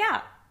like freak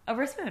out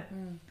over a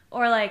spoon.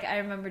 Or like, I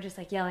remember just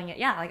like yelling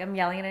at, I'm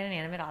yelling at an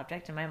inanimate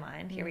object in my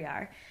mind. Here we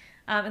are.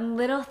 And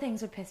little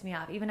things would piss me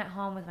off, even at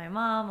home with my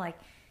mom. Like,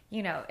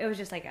 you know, it was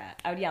just like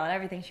I would yell at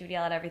everything. She would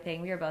yell at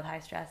everything. We were both high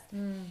stressed.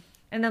 And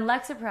then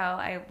Lexapro,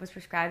 I was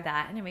prescribed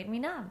that, and it made me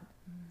numb.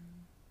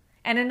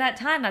 And in that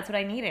time, that's what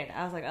I needed.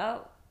 I was like,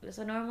 oh, this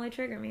would normally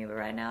trigger me, but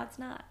right now it's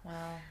not.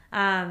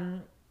 Wow.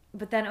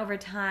 But then over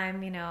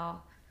time, you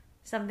know,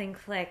 something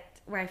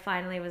clicked where I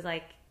finally was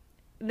like,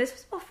 this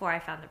was before I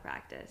found the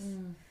practice.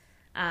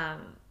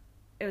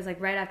 It was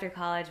like right after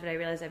college, but I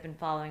realized I've been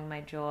following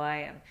my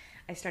joy.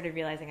 I started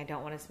realizing I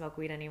don't want to smoke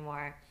weed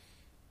anymore.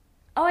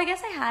 Oh, I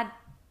guess I had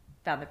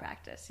found the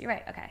practice. You're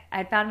right. Okay. I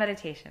had found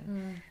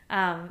meditation.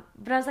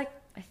 But I was like,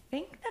 I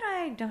think that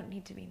I don't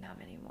need to be numb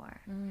anymore.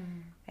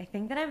 I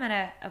think that I'm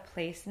at a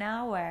place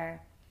now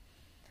where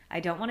I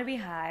don't want to be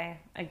high.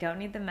 I don't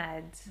need the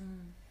meds.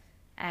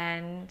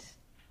 And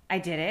I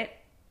did it.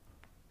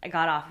 I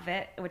got off of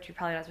it, which you're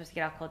probably not supposed to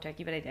get off cold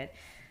turkey, but I did.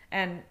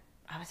 And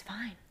I was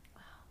fine.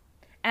 Wow.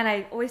 And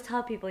I always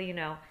tell people, you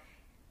know,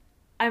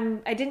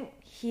 I didn't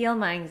heal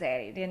my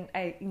anxiety.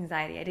 I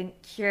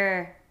didn't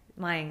cure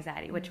my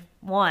anxiety, which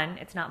one,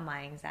 it's not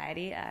my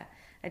anxiety.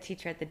 A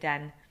teacher at the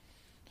Den,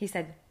 he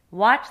said,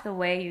 watch the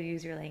way you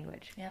use your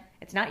language. Yep.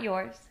 It's not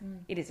yours.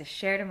 It is a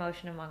shared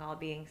emotion among all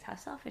beings. How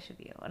selfish of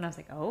you. And I was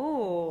like,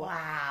 oh.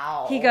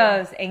 Wow. He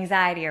goes,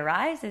 anxiety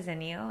arises in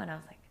you. And I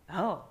was like,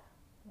 oh.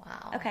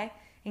 Wow. Okay.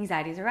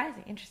 Anxiety is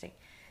arising. Interesting.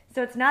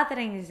 So it's not that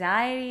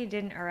anxiety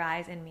didn't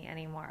arise in me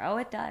anymore. Oh,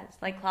 it does.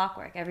 Like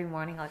clockwork. Every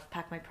morning I'll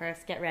pack my purse,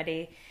 get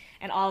ready,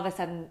 and all of a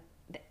sudden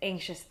the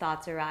anxious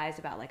thoughts arise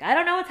about like, I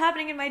don't know what's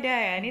happening in my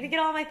day. I need to get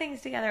all my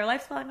things together.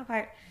 Life's falling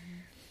apart.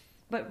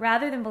 But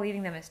rather than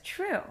believing them as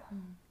true,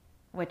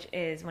 which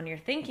is when your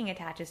thinking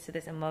attaches to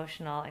this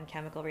emotional and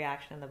chemical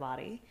reaction in the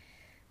body,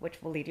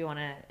 which will lead you on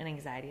an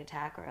anxiety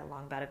attack or a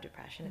long bout of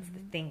depression. It's the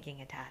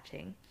thinking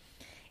attaching.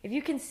 If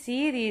you can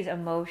see these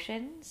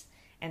emotions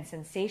and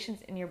sensations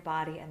in your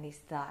body and these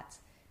thoughts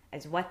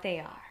as what they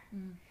are,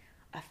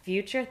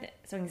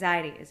 so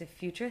anxiety is a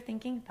future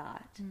thinking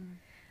thought,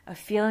 a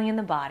feeling in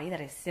the body that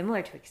is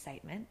similar to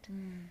excitement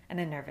and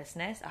a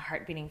nervousness, a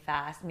heart beating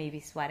fast, maybe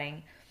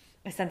sweating,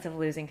 a sense of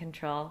losing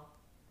control.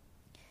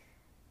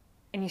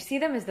 And you see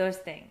them as those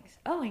things.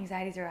 Oh,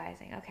 anxiety's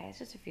arising. Okay, it's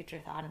just a future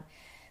thought and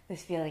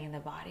this feeling in the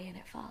body, and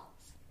it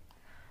falls.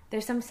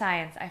 There's some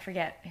science, I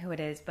forget who it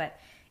is, but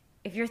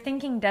if your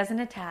thinking doesn't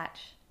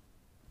attach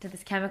to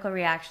this chemical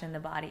reaction in the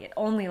body, it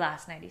only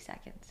lasts 90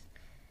 seconds.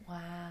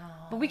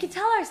 Wow. But we can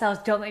tell ourselves,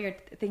 don't let your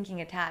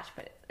thinking attach,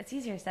 but it's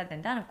easier said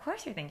than done. Of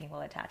course your thinking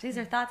will attach. These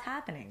are thoughts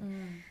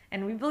happening.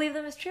 And we believe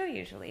them as true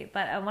usually.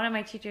 But one of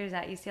my teachers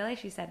at UCLA,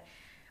 she said,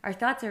 our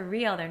thoughts are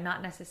real, they're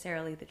not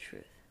necessarily the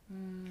truth.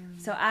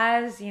 So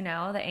as, you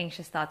know, the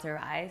anxious thoughts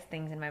arise,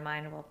 things in my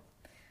mind will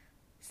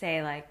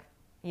say like,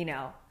 you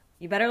know,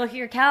 you better look at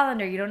your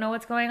calendar. You don't know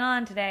what's going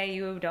on today.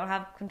 You don't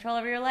have control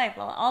over your life.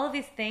 Well, all of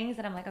these things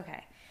that I'm like,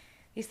 okay,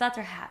 these thoughts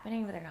are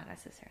happening, but they're not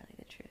necessarily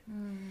the truth.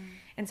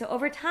 And so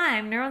over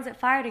time, neurons that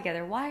fire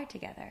together, wire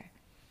together.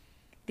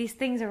 these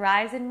things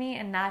arise in me,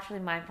 and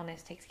naturally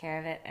mindfulness takes care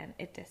of it and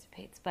it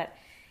dissipates. But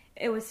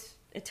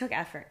it took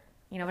effort,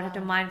 you know, but I have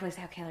to mindfully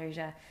say, okay,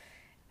 Laresia,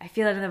 I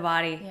feel it in the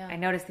body. I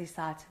notice these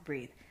thoughts,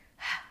 breathe.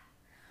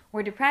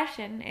 Where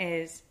depression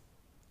is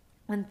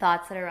when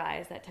thoughts that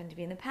arise that tend to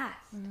be in the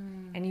past,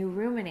 and you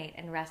ruminate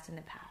and rest in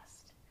the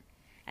past.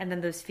 And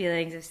then those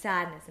feelings of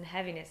sadness and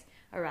heaviness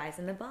arise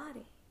in the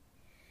body.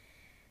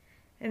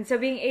 And so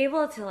being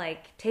able to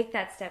like take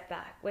that step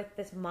back with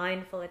this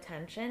mindful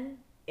attention,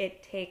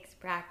 it takes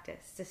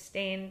practice,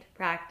 sustained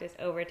practice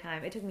over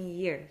time. It took me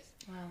years.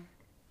 Wow.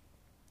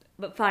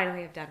 But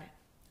finally I've done it.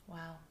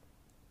 Wow.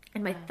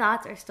 And my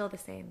thoughts are still the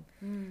same,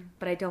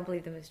 but I don't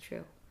believe them as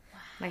true. Wow.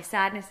 My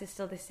sadness is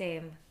still the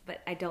same,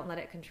 but I don't let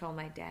it control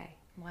my day.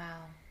 Wow.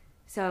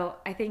 So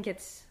I think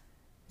it's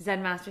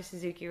Zen Master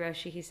Suzuki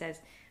Roshi. He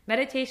says,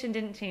 meditation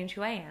didn't change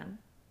who I am.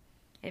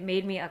 It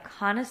made me a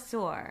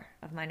connoisseur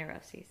of my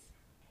neuroses.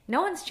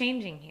 No one's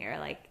changing here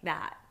like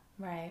that.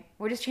 Right.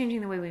 We're just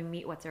changing the way we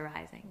meet what's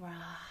arising. Wow.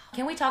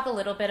 Can we talk a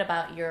little bit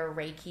about your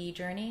Reiki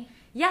journey?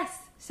 Yes.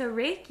 So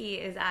Reiki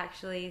is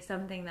actually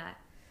something that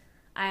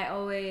I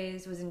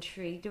always was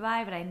intrigued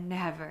by, but I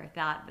never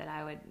thought that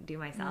I would do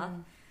myself.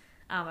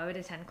 I would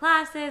attend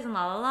classes and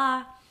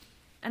la.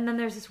 And then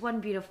there's this one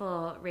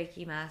beautiful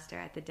Reiki master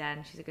at the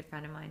Den. She's a good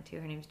friend of mine too.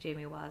 Her name's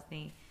Jamie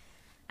Wozni.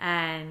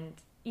 And,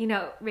 you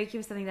know, Reiki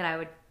was something that I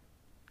would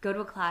go to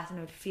a class and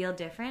it would feel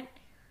different,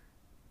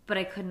 but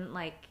I couldn't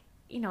like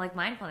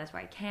mindfulness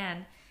where I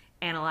can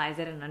analyze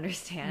it and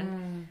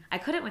understand. I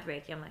couldn't with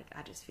Reiki. I'm like,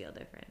 I just feel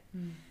different.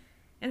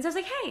 And so I was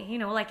like, hey, you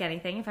know, like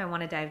anything, if I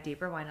want to dive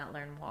deeper, why not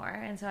learn more?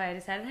 And so I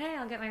decided, hey,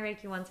 I'll get my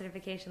Reiki 1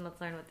 certification.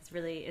 Let's learn what this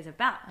really is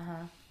about.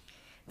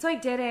 So I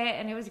did it,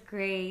 and it was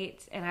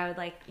great. And I would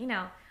like, you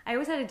know, I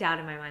always had a doubt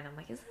in my mind. I'm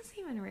like, is this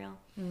even real?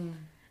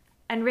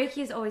 And Reiki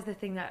is always the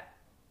thing that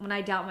when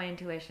I doubt my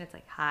intuition, it's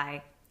like,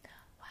 hi,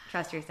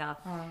 trust yourself.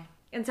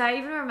 And so I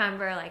even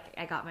remember, like,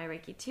 I got my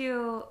Reiki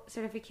 2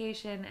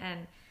 certification,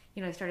 and,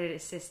 you know, I started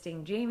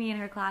assisting Jamie in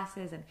her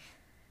classes, and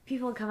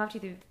people would come up to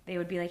you, they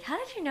would be like, how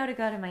did you know to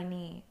go to my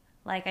knee?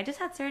 Like, I just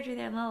had surgery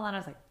there, and I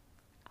was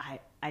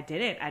like, I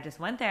didn't. I just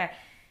went there.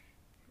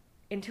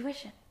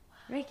 Intuition,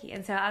 Reiki.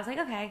 And so I was like,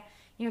 okay.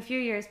 You know, a few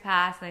years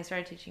passed, and I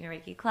started teaching a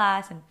Reiki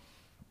class, and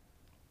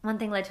one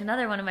thing led to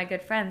another. One of my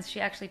good friends, she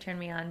actually turned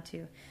me on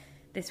to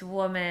this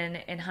woman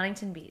in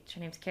Huntington Beach. Her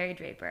name's Carrie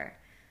Draper,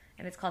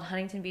 and it's called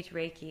Huntington Beach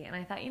Reiki. And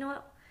I thought, you know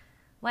what?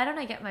 Why don't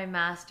I get my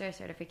master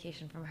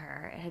certification from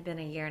her? It had been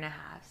 1.5 years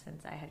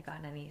since I had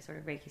gotten any sort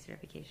of Reiki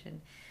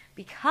certification,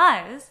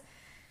 because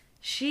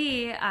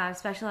she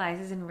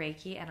specializes in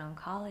Reiki and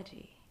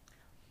oncology.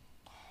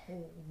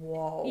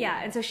 Whoa.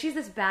 Yeah, and so she's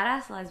this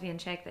badass lesbian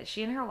chick that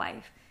she and her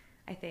wife,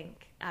 I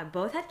think,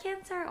 both had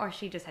cancer, or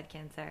she just had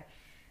cancer,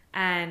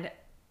 and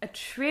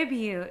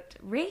attribute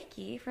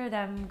Reiki for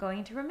them going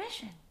into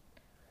remission.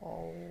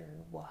 Oh,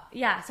 wow.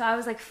 Yeah, so I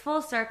was like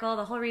full circle.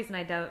 The whole reason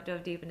I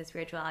dove deep into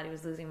spirituality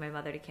was losing my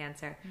mother to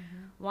cancer.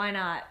 Why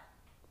not,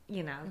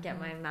 you know, get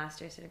my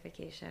master's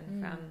certification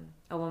from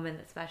a woman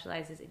that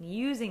specializes in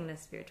using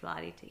this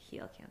spirituality to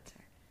heal cancer?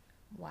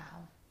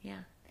 Wow. Yeah.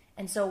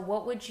 And so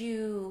what would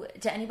you,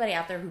 to anybody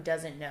out there who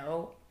doesn't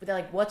know, they're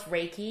like, what's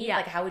Reiki? Yeah.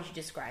 Like, how would you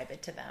describe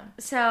it to them?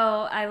 So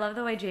I love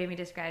the way Jamie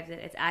describes it.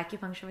 It's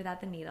acupuncture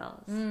without the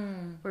needles.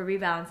 We're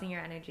rebalancing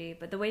your energy.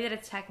 But the way that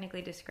it's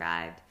technically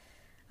described,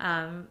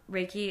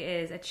 Reiki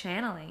is a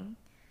channeling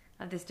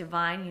of this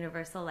divine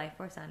universal life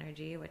force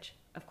energy, which,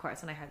 of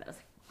course, when I heard that, I was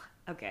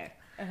like, okay,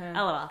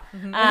 LOL.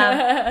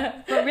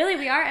 But really,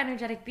 we are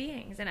energetic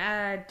beings.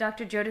 And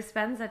Dr. Joe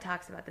Dispenza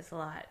talks about this a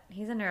lot.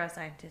 He's a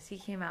neuroscientist. He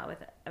came out with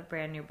a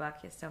brand new book.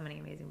 He has so many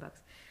amazing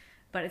books.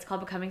 But it's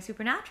called Becoming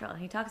Supernatural. And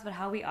he talks about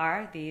how we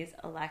are these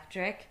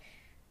electric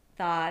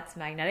thoughts,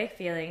 magnetic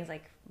feelings,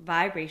 like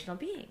vibrational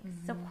beings.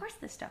 So, of course,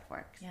 this stuff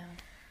works.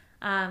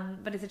 Yeah.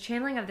 But it's a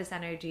channeling of this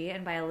energy,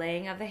 and by a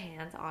laying of the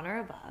hands on or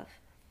above,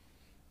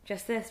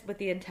 just this with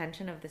the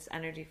intention of this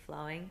energy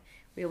flowing,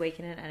 we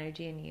awaken an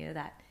energy in you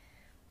that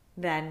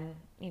then,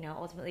 you know,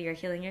 ultimately you're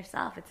healing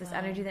yourself. It's this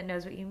energy that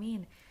knows what you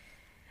mean.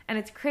 And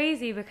it's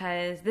crazy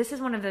because this is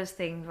one of those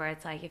things where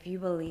it's like, if you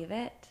believe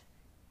it,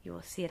 you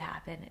will see it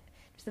happen.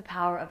 Just the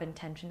power of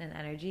intention and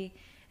energy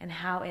and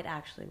how it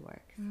actually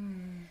works.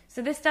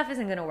 So this stuff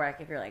isn't going to work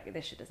if you're like,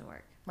 this shit doesn't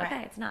work. Right.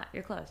 Okay, it's not.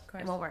 You're close.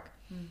 It won't work.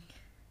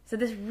 So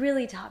this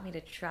really taught me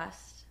to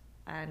trust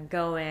and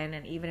go in,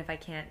 and even if I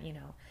can't, you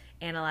know,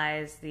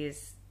 analyze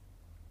these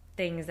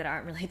things that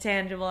aren't really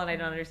tangible and I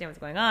don't understand what's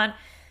going on,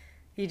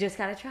 you just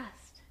got to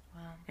trust.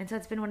 Wow. And so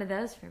it's been one of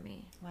those for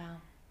me. Wow.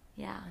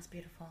 Yeah. That's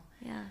beautiful.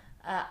 Yeah.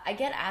 I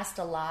get asked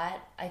a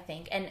lot, I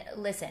think. And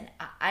listen,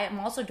 I'm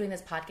also doing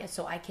this podcast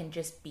so I can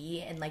just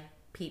be in like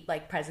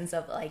presence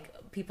of like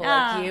people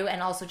like you,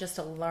 and also just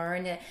to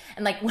learn. And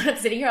like when I'm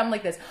sitting here, I'm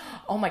like this,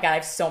 oh my God, I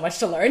have so much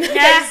to learn. I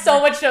have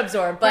so much to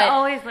absorb. But we're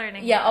always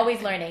learning. Yeah,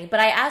 always learning. But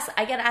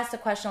I get asked a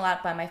question a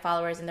lot by my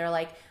followers, and they're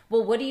like,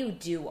 well, what do you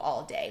do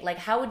all day? Like,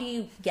 how do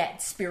you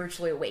get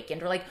spiritually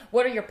awakened? Or like,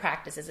 what are your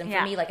practices? And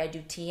for me, like, I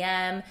do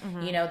TM,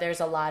 you know,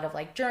 there's a lot of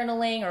like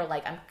journaling, or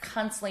like I'm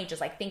constantly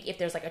just like think if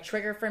there's like a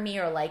trigger for me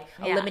or like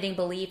a limiting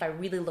belief, I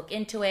really look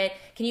into it.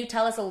 Can you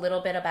tell us a little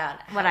bit about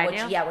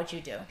what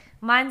you do?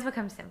 Mine's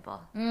become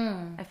simple.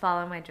 I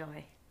follow my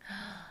joy.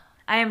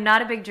 I am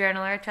not a big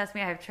journaler. Trust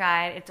me, I have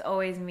tried. It's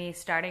always me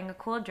starting a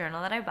cool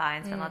journal that I buy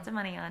and spend lots of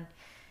money on.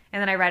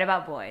 And then I write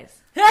about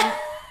boys.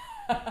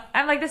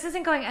 I'm like, this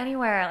isn't going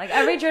anywhere. Like,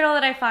 every journal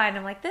that I find,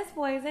 I'm like, this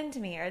boy is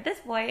into me, or this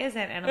boy isn't.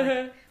 And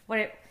I'm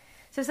like,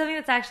 So something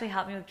that's actually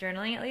helped me with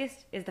journaling, at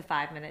least, is the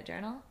 5-minute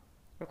journal.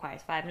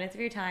 Requires 5 minutes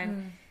of your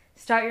time.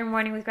 Start your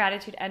morning with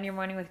gratitude, end your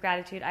morning with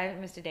gratitude. I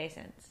haven't missed a day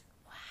since.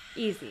 Wow.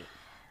 Easy.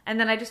 And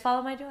then I just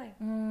follow my joy.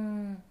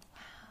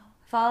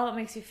 Follow what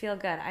makes you feel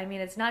good. I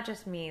mean, it's not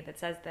just me that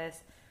says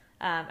this.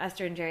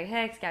 Esther and Jerry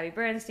Hicks, Gabby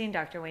Bernstein,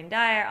 Dr. Wayne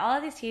Dyer, all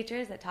of these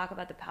teachers that talk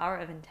about the power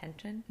of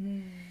intention.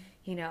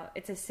 You know,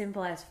 it's as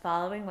simple as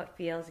following what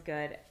feels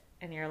good,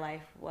 and your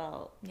life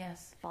will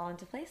fall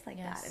into place like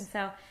that. And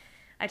so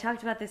I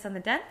talked about this on the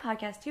Den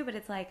podcast too, but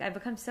it's like I've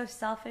become so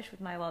selfish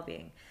with my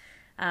well-being.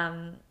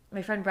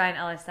 My friend Brian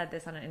Ellis said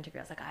this on an interview.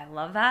 I was like, I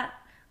love that.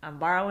 I'm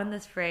borrowing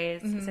this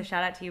phrase. So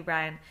shout out to you,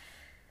 Brian.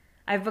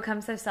 I've become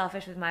so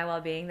selfish with my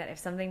well-being that if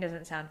something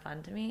doesn't sound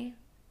fun to me,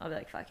 I'll be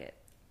like, fuck it.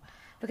 Wow.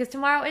 Because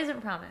tomorrow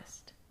isn't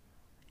promised.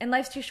 And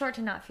life's too short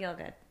to not feel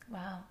good.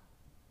 Wow.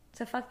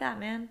 So fuck that,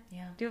 man.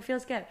 Yeah. Do what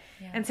feels good.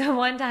 Yeah. And so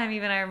one time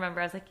even I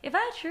remember I was like, if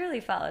I truly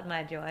followed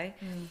my joy,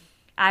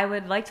 I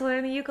would like to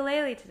learn the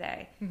ukulele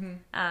today.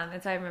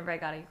 And so I remember I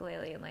got a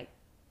ukulele and like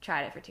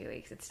tried it for 2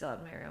 weeks. It's still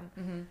in my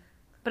room.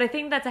 But I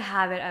think that's a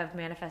habit of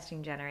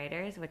manifesting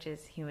generators, which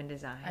is human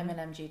design. I'm an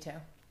MG too.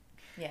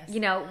 Yes. You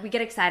know, we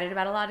get excited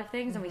about a lot of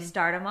things and we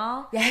start them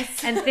all.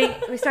 Yes. And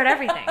we start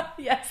everything.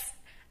 Yes.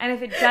 And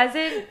if it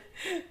doesn't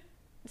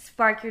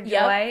spark your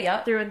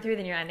joy through and through,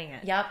 then you're ending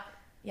it. Yeah.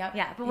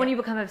 But when you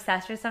become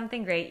obsessed with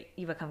something, great,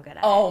 you become good at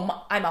it.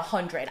 Oh, I'm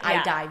 100.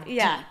 I dive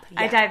deep.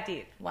 I dive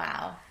deep.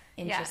 Wow.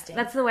 Interesting.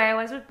 That's the way I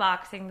was with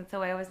boxing. That's the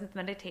way I was with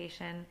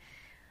meditation.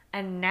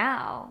 And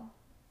now,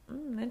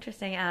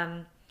 interesting.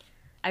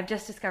 I've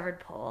just discovered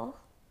pole.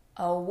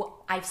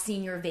 Oh, I've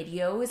seen your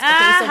videos.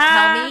 Okay, so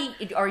tell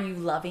me, are you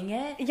loving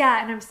it?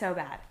 Yeah, and I'm so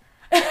bad.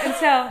 And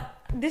so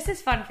this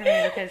is fun for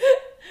me because,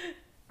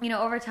 you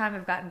know, over time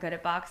I've gotten good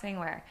at boxing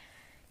where,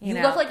 you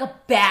know, look like a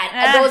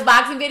those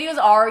boxing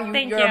videos are,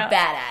 you're a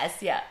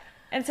badass. Yeah.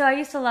 And so I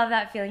used to love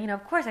that feeling. You know,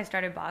 of course I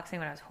started boxing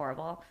when I was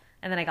horrible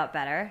and then I got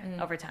better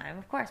over time.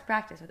 Of course,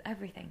 practice with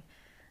everything.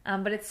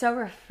 But it's so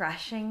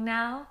refreshing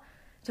now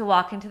to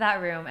walk into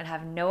that room and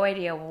have no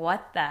idea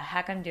what the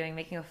heck I'm doing,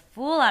 making a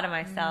fool out of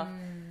myself.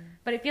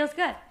 But it feels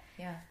good.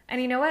 Yeah.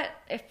 And you know what?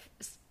 If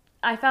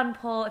I found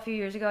pole a few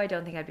years ago, I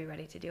don't think I'd be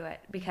ready to do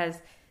it. Because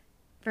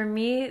for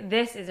me,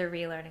 this is a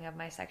relearning of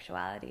my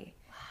sexuality.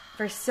 Wow.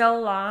 For so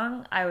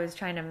long, I was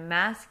trying to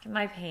mask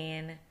my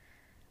pain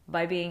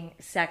by being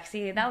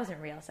sexy. That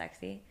wasn't real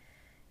sexy.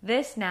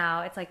 This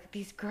now, it's like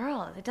these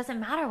girls, it doesn't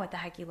matter what the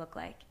heck you look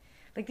like.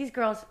 Like these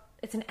girls,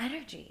 it's an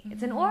energy.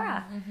 It's an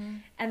aura.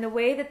 And the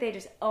way that they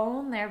just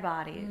own their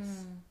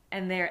bodies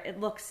and it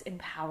looks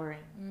empowering.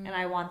 And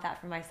I want that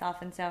for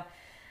myself. And so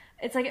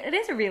it's like, it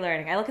is a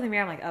relearning. I look in the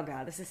mirror, I'm like, oh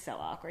God, this is so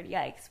awkward.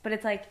 Yikes. But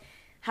it's like,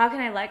 how can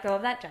I let go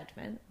of that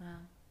judgment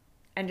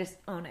and just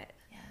own it?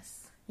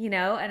 Yes. You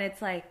know? And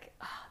it's like,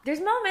 there's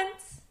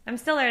moments. I'm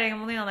still learning.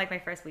 I'm only on like my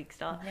first week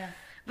still. Yeah.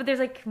 But there's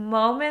like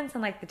moments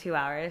in like the 2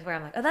 hours where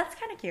I'm like, oh, that's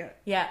kind of cute.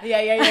 Yeah.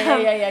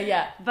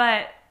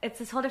 But it's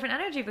this whole different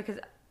energy because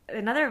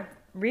another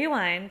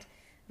rewind,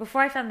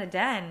 before I found the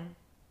Den,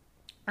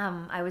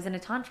 I was in a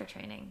Tantra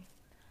training.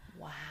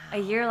 Wow. A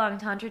year-long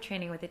Tantra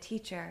training with a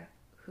teacher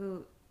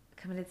who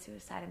committed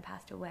suicide and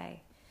passed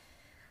away.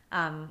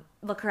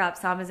 Look her up,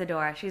 Sama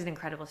Zadora. She's an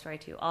incredible story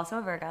too. Also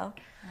a Virgo.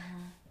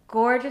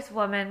 Gorgeous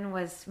woman,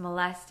 was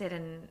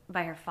molested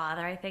by her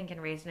father, I think,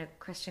 and raised in a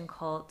Christian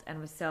cult and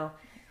was so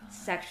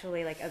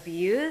sexually like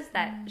abused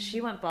that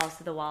she went balls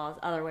to the walls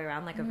other way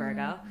around like a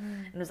Virgo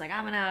and was like,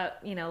 I'm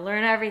gonna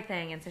learn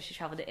everything. And so she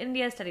traveled to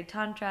India, studied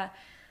Tantra,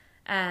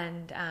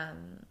 and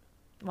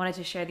wanted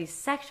to share these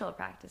sexual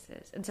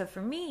practices. And so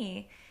for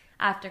me,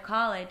 after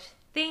college,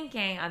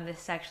 thinking I'm this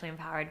sexually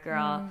empowered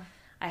girl,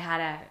 I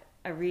had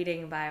a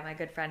reading by my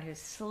good friend who's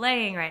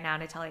slaying right now,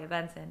 Natalia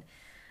Benson,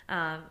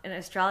 an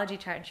astrology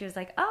chart, and she was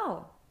like,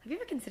 oh, have you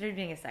ever considered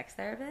being a sex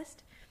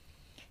therapist?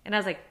 And I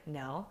was like,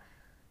 no.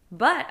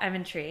 But I'm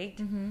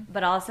intrigued,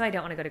 but also I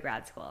don't want to go to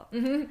grad school.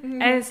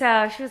 And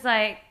so she was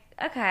like,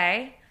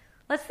 okay,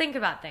 let's think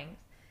about things.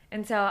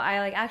 And so I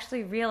like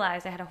actually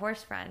realized I had a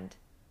horseback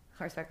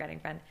riding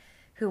friend,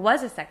 who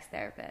was a sex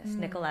therapist,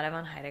 Nicoletta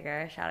von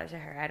Heidegger. Shout out to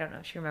her. I don't know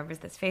if she remembers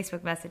this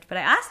Facebook message, but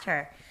I asked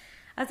her,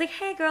 I was like,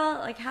 hey girl,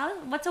 like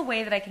what's a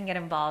way that I can get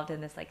involved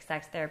in this like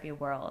sex therapy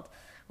world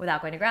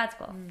without going to grad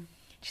school?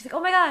 She's like, oh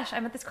my gosh,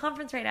 I'm at this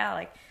conference right now.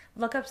 Like,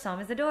 look up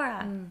Sama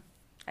Zadora.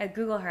 I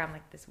Google her. I'm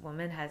like, this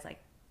woman has like,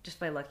 just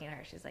by looking at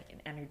her, she's like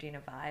an energy and a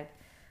vibe.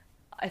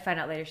 I find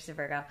out later she's a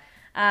Virgo.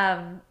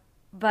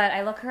 But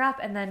I look her up,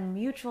 and then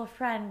mutual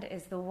friend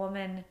is the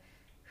woman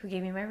who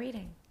gave me my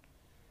reading.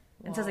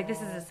 And so I was like,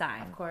 this is a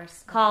sign. Of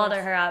course. Called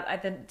her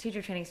up. The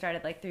teacher training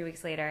started like 3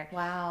 weeks later.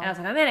 Wow. And I was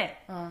like, I'm in it.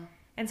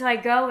 And so I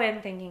go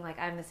in thinking like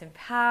I'm this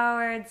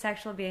empowered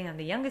sexual being. I'm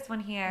the youngest one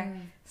here.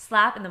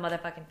 Slap in the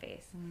motherfucking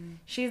face.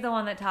 She's the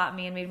one that taught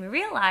me and made me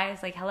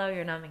realize like, hello,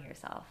 you're numbing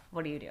yourself.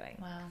 What are you doing?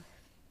 Wow.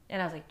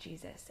 And I was like,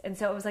 Jesus. And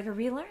so it was like a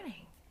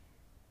relearning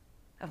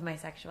of my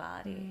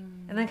sexuality.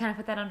 And then kind of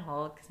put that on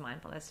hold because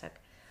mindfulness took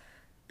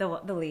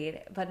the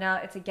lead. But now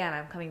it's again,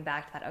 I'm coming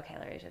back to that, okay,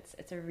 Larissa,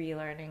 it's a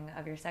relearning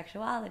of your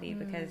sexuality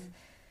because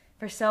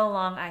for so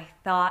long I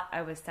thought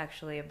I was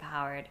sexually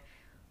empowered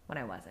when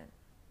I wasn't.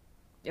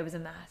 It was a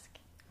mask.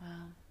 Wow.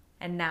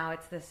 And now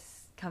it's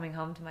this coming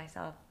home to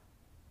myself.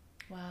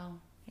 Wow.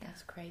 Yeah.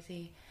 That's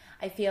crazy.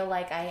 I feel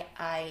like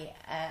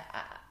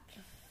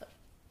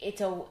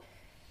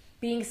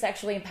being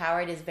sexually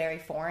empowered is very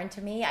foreign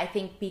to me. I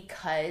think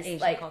because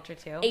Asian culture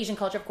too. Asian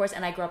culture, of course,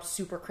 and I grew up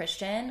super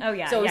Christian. Oh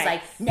yeah. So it was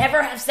like,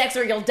 never have sex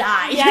or you'll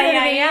die. Yeah, you know what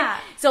I mean? yeah.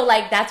 So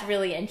like that's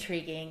really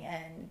intriguing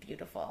and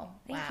beautiful.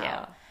 Thank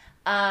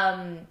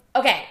you.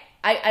 Okay.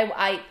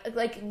 I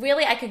like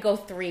really I could go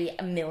 3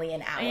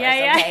 million hours.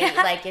 Yeah. Okay.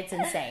 Like it's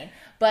insane.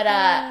 But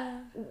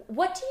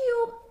what do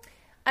you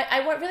I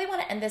really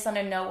want to end this on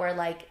a note where,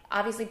 like,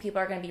 obviously people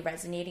are going to be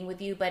resonating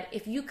with you, but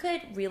if you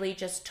could really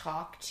just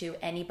talk to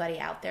anybody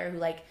out there who,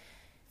 like,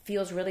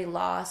 feels really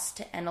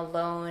lost and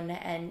alone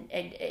and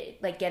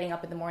like, getting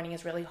up in the morning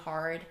is really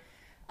hard,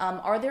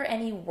 are there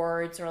any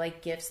words or,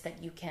 like, gifts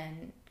that you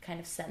can kind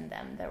of send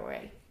them their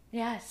way?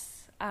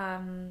 Yes.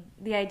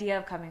 The idea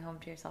of coming home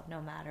to yourself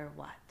no matter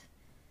what.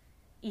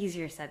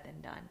 Easier said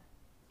than done,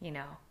 you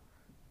know.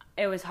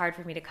 It was hard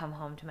for me to come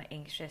home to my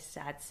anxious,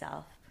 sad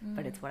self,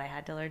 but it's what I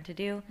had to learn to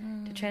do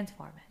to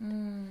transform it.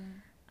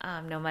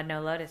 No Mud,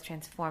 No Lotus,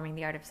 transforming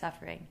the art of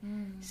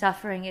suffering.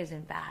 Suffering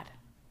isn't bad.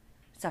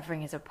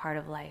 Suffering is a part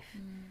of life.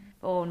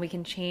 But when we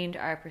can change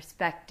our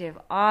perspective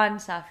on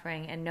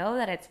suffering and know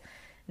that it's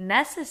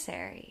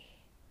necessary,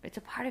 it's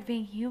a part of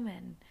being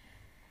human,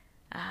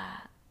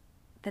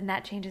 then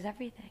that changes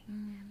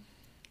everything.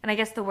 And I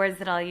guess the words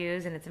that I'll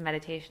use, and it's a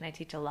meditation I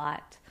teach a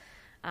lot,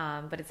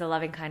 but it's a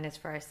loving kindness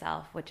for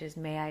ourselves, which is,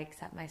 may I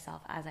accept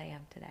myself as I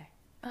am today.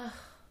 Ugh.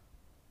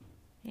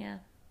 Yeah.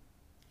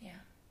 Yeah.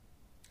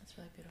 That's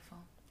really beautiful.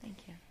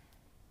 Thank you.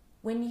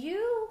 When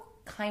you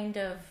kind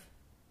of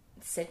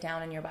sit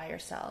down and you're by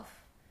yourself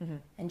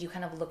and you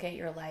kind of look at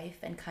your life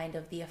and kind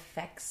of the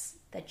effects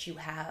that you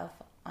have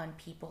on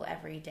people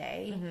every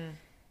day,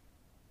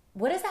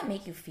 what does that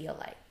make you feel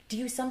like? Do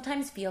you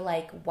sometimes feel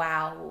like,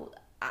 wow,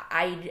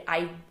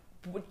 I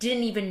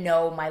didn't even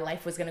know my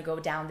life was going to go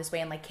down this way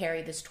and, like,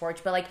 carry this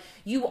torch, but, like,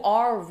 you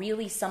are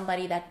really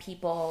somebody that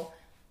people,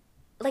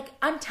 like,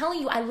 I'm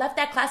telling you, I left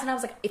that class and I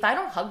was like, if I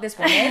don't hug this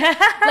woman,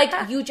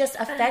 like, you just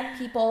affect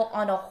people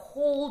on a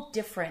whole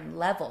different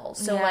level.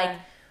 So like,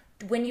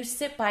 when you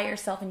sit by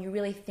yourself and you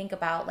really think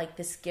about, like,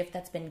 this gift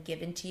that's been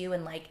given to you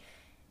and, like,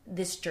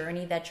 this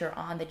journey that you're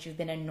on, that you've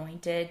been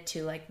anointed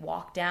to, like,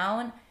 walk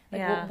down,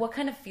 like, what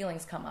kind of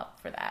feelings come up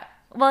for that?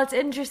 Well, it's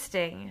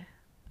interesting.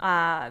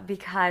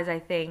 Because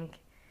I think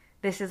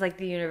this is like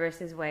the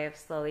universe's way of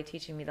slowly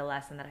teaching me the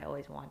lesson that I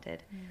always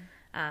wanted.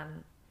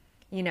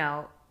 You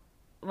know,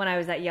 when I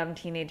was that young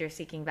teenager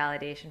seeking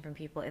validation from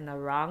people in the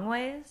wrong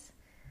ways,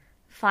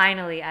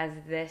 finally, as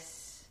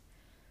this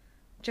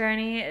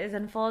journey is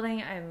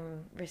unfolding,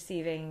 I'm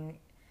receiving,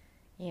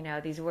 you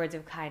know, these words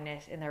of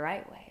kindness in the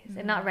right ways.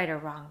 And not right or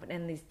wrong, but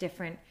in these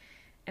different,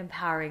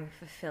 empowering,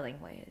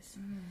 fulfilling ways.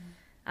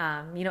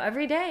 You know,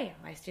 every day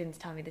my students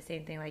tell me the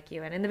same thing like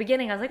you. And in the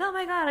beginning, I was like, oh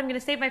my God, I'm going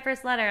to save my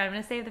first letter. I'm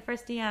going to save the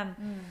first DM.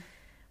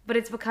 But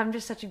it's become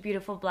just such a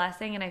beautiful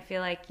blessing. And I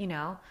feel like, you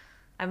know,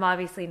 I'm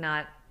obviously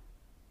not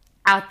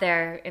out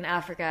there in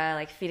Africa,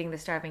 like, feeding the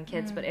starving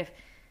kids. But if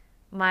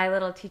my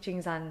little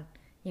teachings on,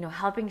 you know,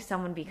 helping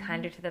someone be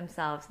kinder to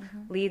themselves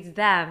leads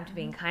them to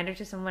being kinder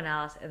to someone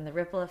else, and the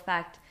ripple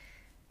effect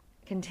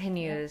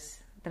continues,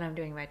 then I'm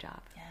doing my job.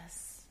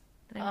 Yes.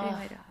 Then I'm doing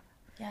my job.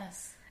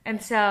 Yes. And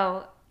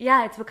so,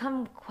 yeah, it's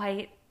become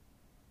quite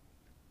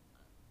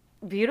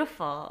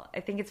beautiful. I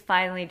think it's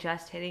finally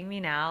just hitting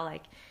me now,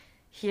 like,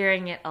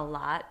 hearing it a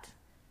lot,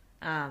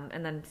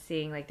 and then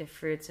seeing, like, the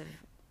fruits of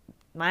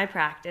my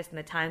practice and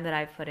the time that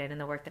I've put in and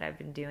the work that I've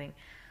been doing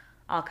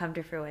all come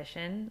to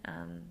fruition.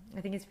 I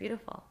think it's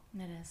beautiful.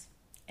 It is.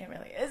 It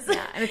really is.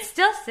 Yeah, and it's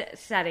still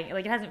setting.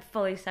 Like, it hasn't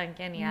fully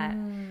sunk in yet.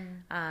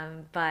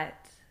 But,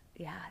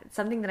 yeah, it's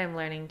something that I'm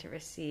learning to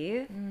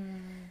receive.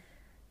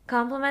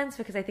 Compliments,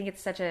 because I think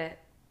it's such a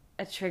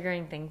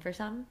triggering thing for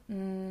some.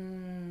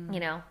 You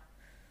know?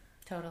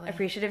 Totally.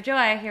 Appreciative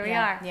joy, here we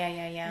are.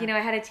 Yeah. You know, I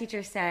had a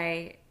teacher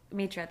say,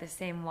 Mitra, the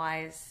same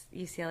wise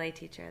UCLA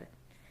teacher,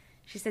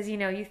 she says, you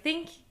know, you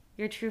think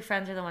your true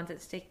friends are the ones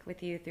that stick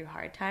with you through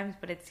hard times,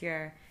 but it's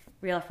your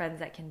real friends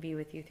that can be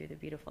with you through the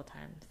beautiful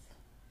times,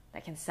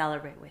 that can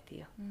celebrate with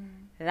you.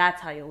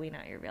 That's how you'll wean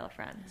out your real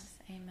friends. Yes.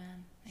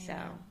 Amen. So,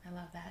 I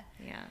love that.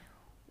 Yeah.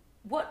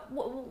 what,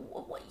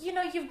 you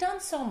know, you've done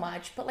so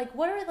much, but like,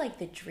 what are like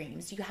the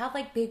dreams? Do you have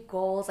like big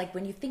goals? Like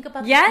when you think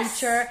about the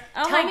future,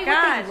 tell me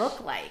what they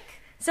look like.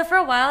 So for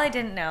a while, I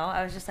didn't know.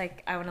 I was just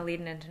like, I want to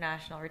lead an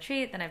international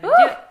retreat. Then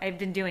I've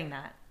been doing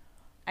that.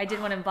 I did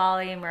one in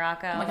Bali,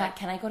 Morocco. Oh my God,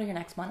 can I go to your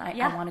next one? I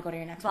want to go to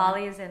your next one. one.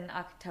 Bali is in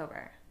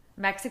October.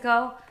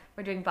 Mexico,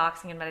 we're doing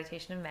boxing and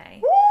meditation in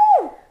May.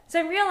 Woo! So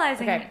I'm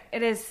realizing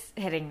it is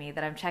hitting me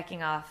that I'm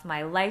checking off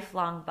my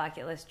lifelong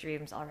bucket list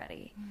dreams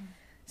already.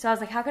 So I was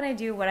like, how can I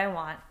do what I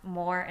want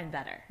more and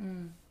better?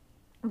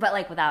 But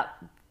like without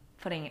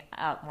putting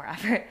out more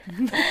effort.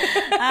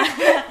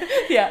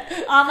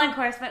 Online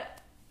course.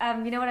 But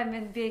you know what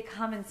I've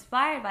become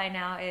inspired by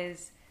now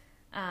is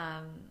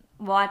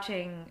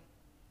watching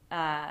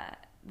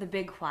The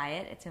Big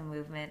Quiet. It's a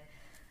movement.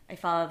 I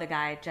follow the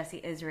guy,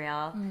 Jesse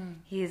Israel.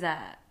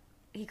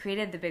 He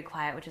created The Big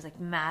Quiet, which is like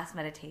mass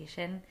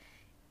meditation.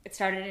 It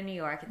started in New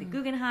York at the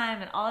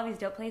Guggenheim and all of these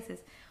dope places.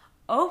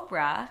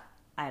 Oprah,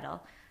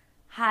 Idol,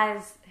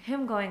 has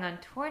him going on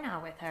tour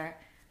now with her,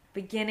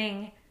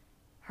 beginning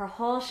her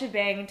whole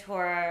shebang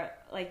tour,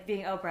 like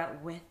being Oprah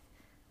with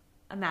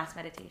a mass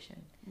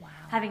meditation. Wow.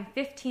 Having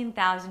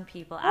 15,000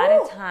 people at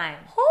a time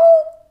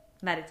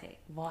meditate.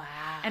 Wow.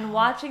 And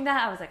watching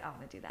that, I was like, I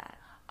want to do that.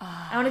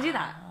 I want to do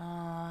that.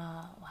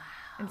 Wow.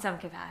 In some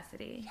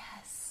capacity.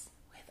 Yes.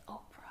 With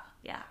Oprah.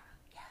 Yeah.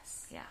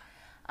 Yes. Yeah.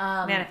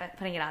 Manifest,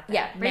 putting it out there.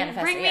 Yeah.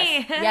 Manifest. Bring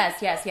me.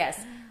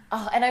 Yes.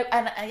 Oh, and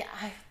I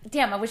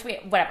damn, I wish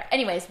whatever.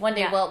 Anyways, one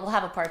day we'll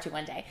have a part 2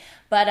 one day.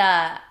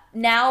 But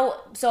now,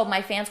 so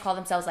my fans call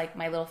themselves like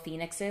my little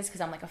phoenixes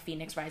because I'm like a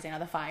phoenix rising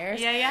out of the fires.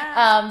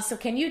 Yeah. So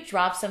can you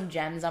drop some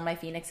gems on my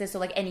phoenixes? So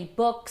like any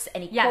books,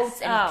 any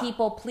quotes, any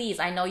people, please.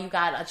 I know you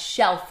got a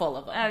shelf full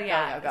of them. Oh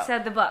yeah. Go. So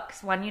the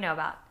books, one you know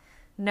about: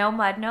 No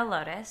Mud, No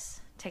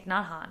Lotus, Thich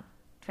Nhat Hanh,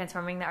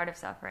 Transforming the Art of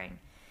Suffering.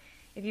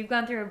 If you've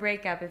gone through a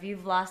breakup, if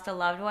you've lost a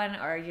loved one,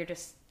 or you're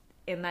just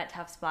in that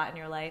tough spot in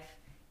your life,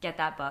 get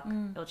that book.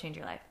 It'll change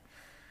your life.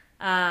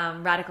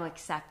 Radical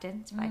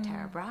Acceptance by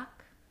Tara Brach.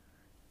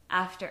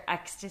 After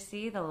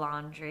Ecstasy, The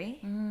Laundry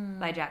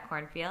by Jack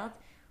Kornfield,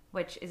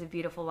 which is a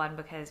beautiful one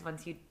because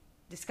once you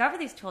discover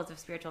these tools of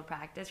spiritual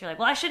practice, you're like,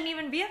 well, I shouldn't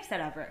even be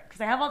upset ever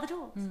because I have all the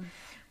tools.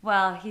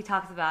 Well, he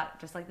talks about,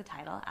 just like the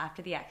title,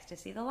 after the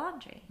ecstasy, the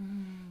laundry.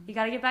 You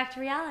got to get back to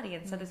reality.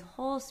 And so this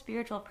whole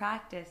spiritual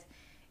practice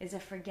is a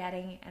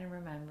forgetting and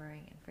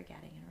remembering and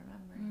forgetting and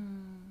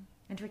remembering.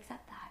 And to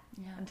accept that.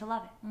 And to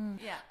love it.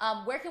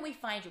 Where can we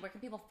find you? Where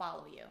can people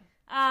follow you?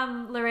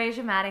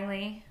 LaRasia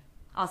Mattingly.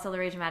 Also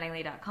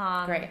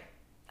LaRasiaMattingly.com. Great.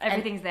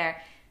 Everything's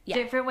there. Yeah.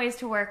 Different ways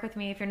to work with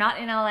me. If you're not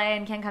in LA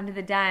and can't come to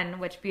the Den,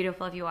 which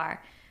beautiful if you are.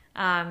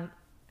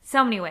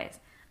 So many ways.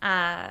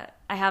 I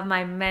have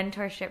my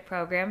mentorship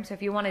program. So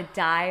if you want to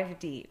dive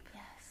deep,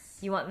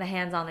 you want the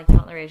hands-on, like you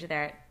want LaRasia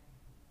there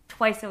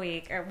twice a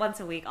week or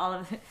once a week, all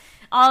of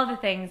the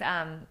things,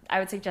 I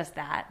would suggest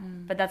that.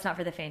 But that's not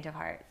for the faint of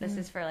heart. This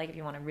is for like if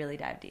you want to really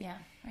dive deep. Yeah.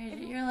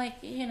 You're like,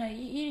 you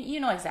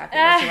know exactly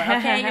what you want.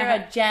 Okay, you're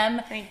a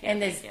gem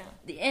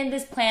in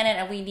this planet,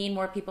 and we need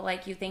more people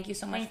like you. Thank you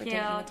so much for taking the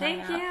time out.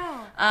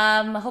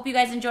 Thank you. Hope you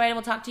guys enjoyed it.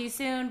 We'll talk to you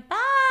soon. Bye.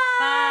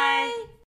 Bye.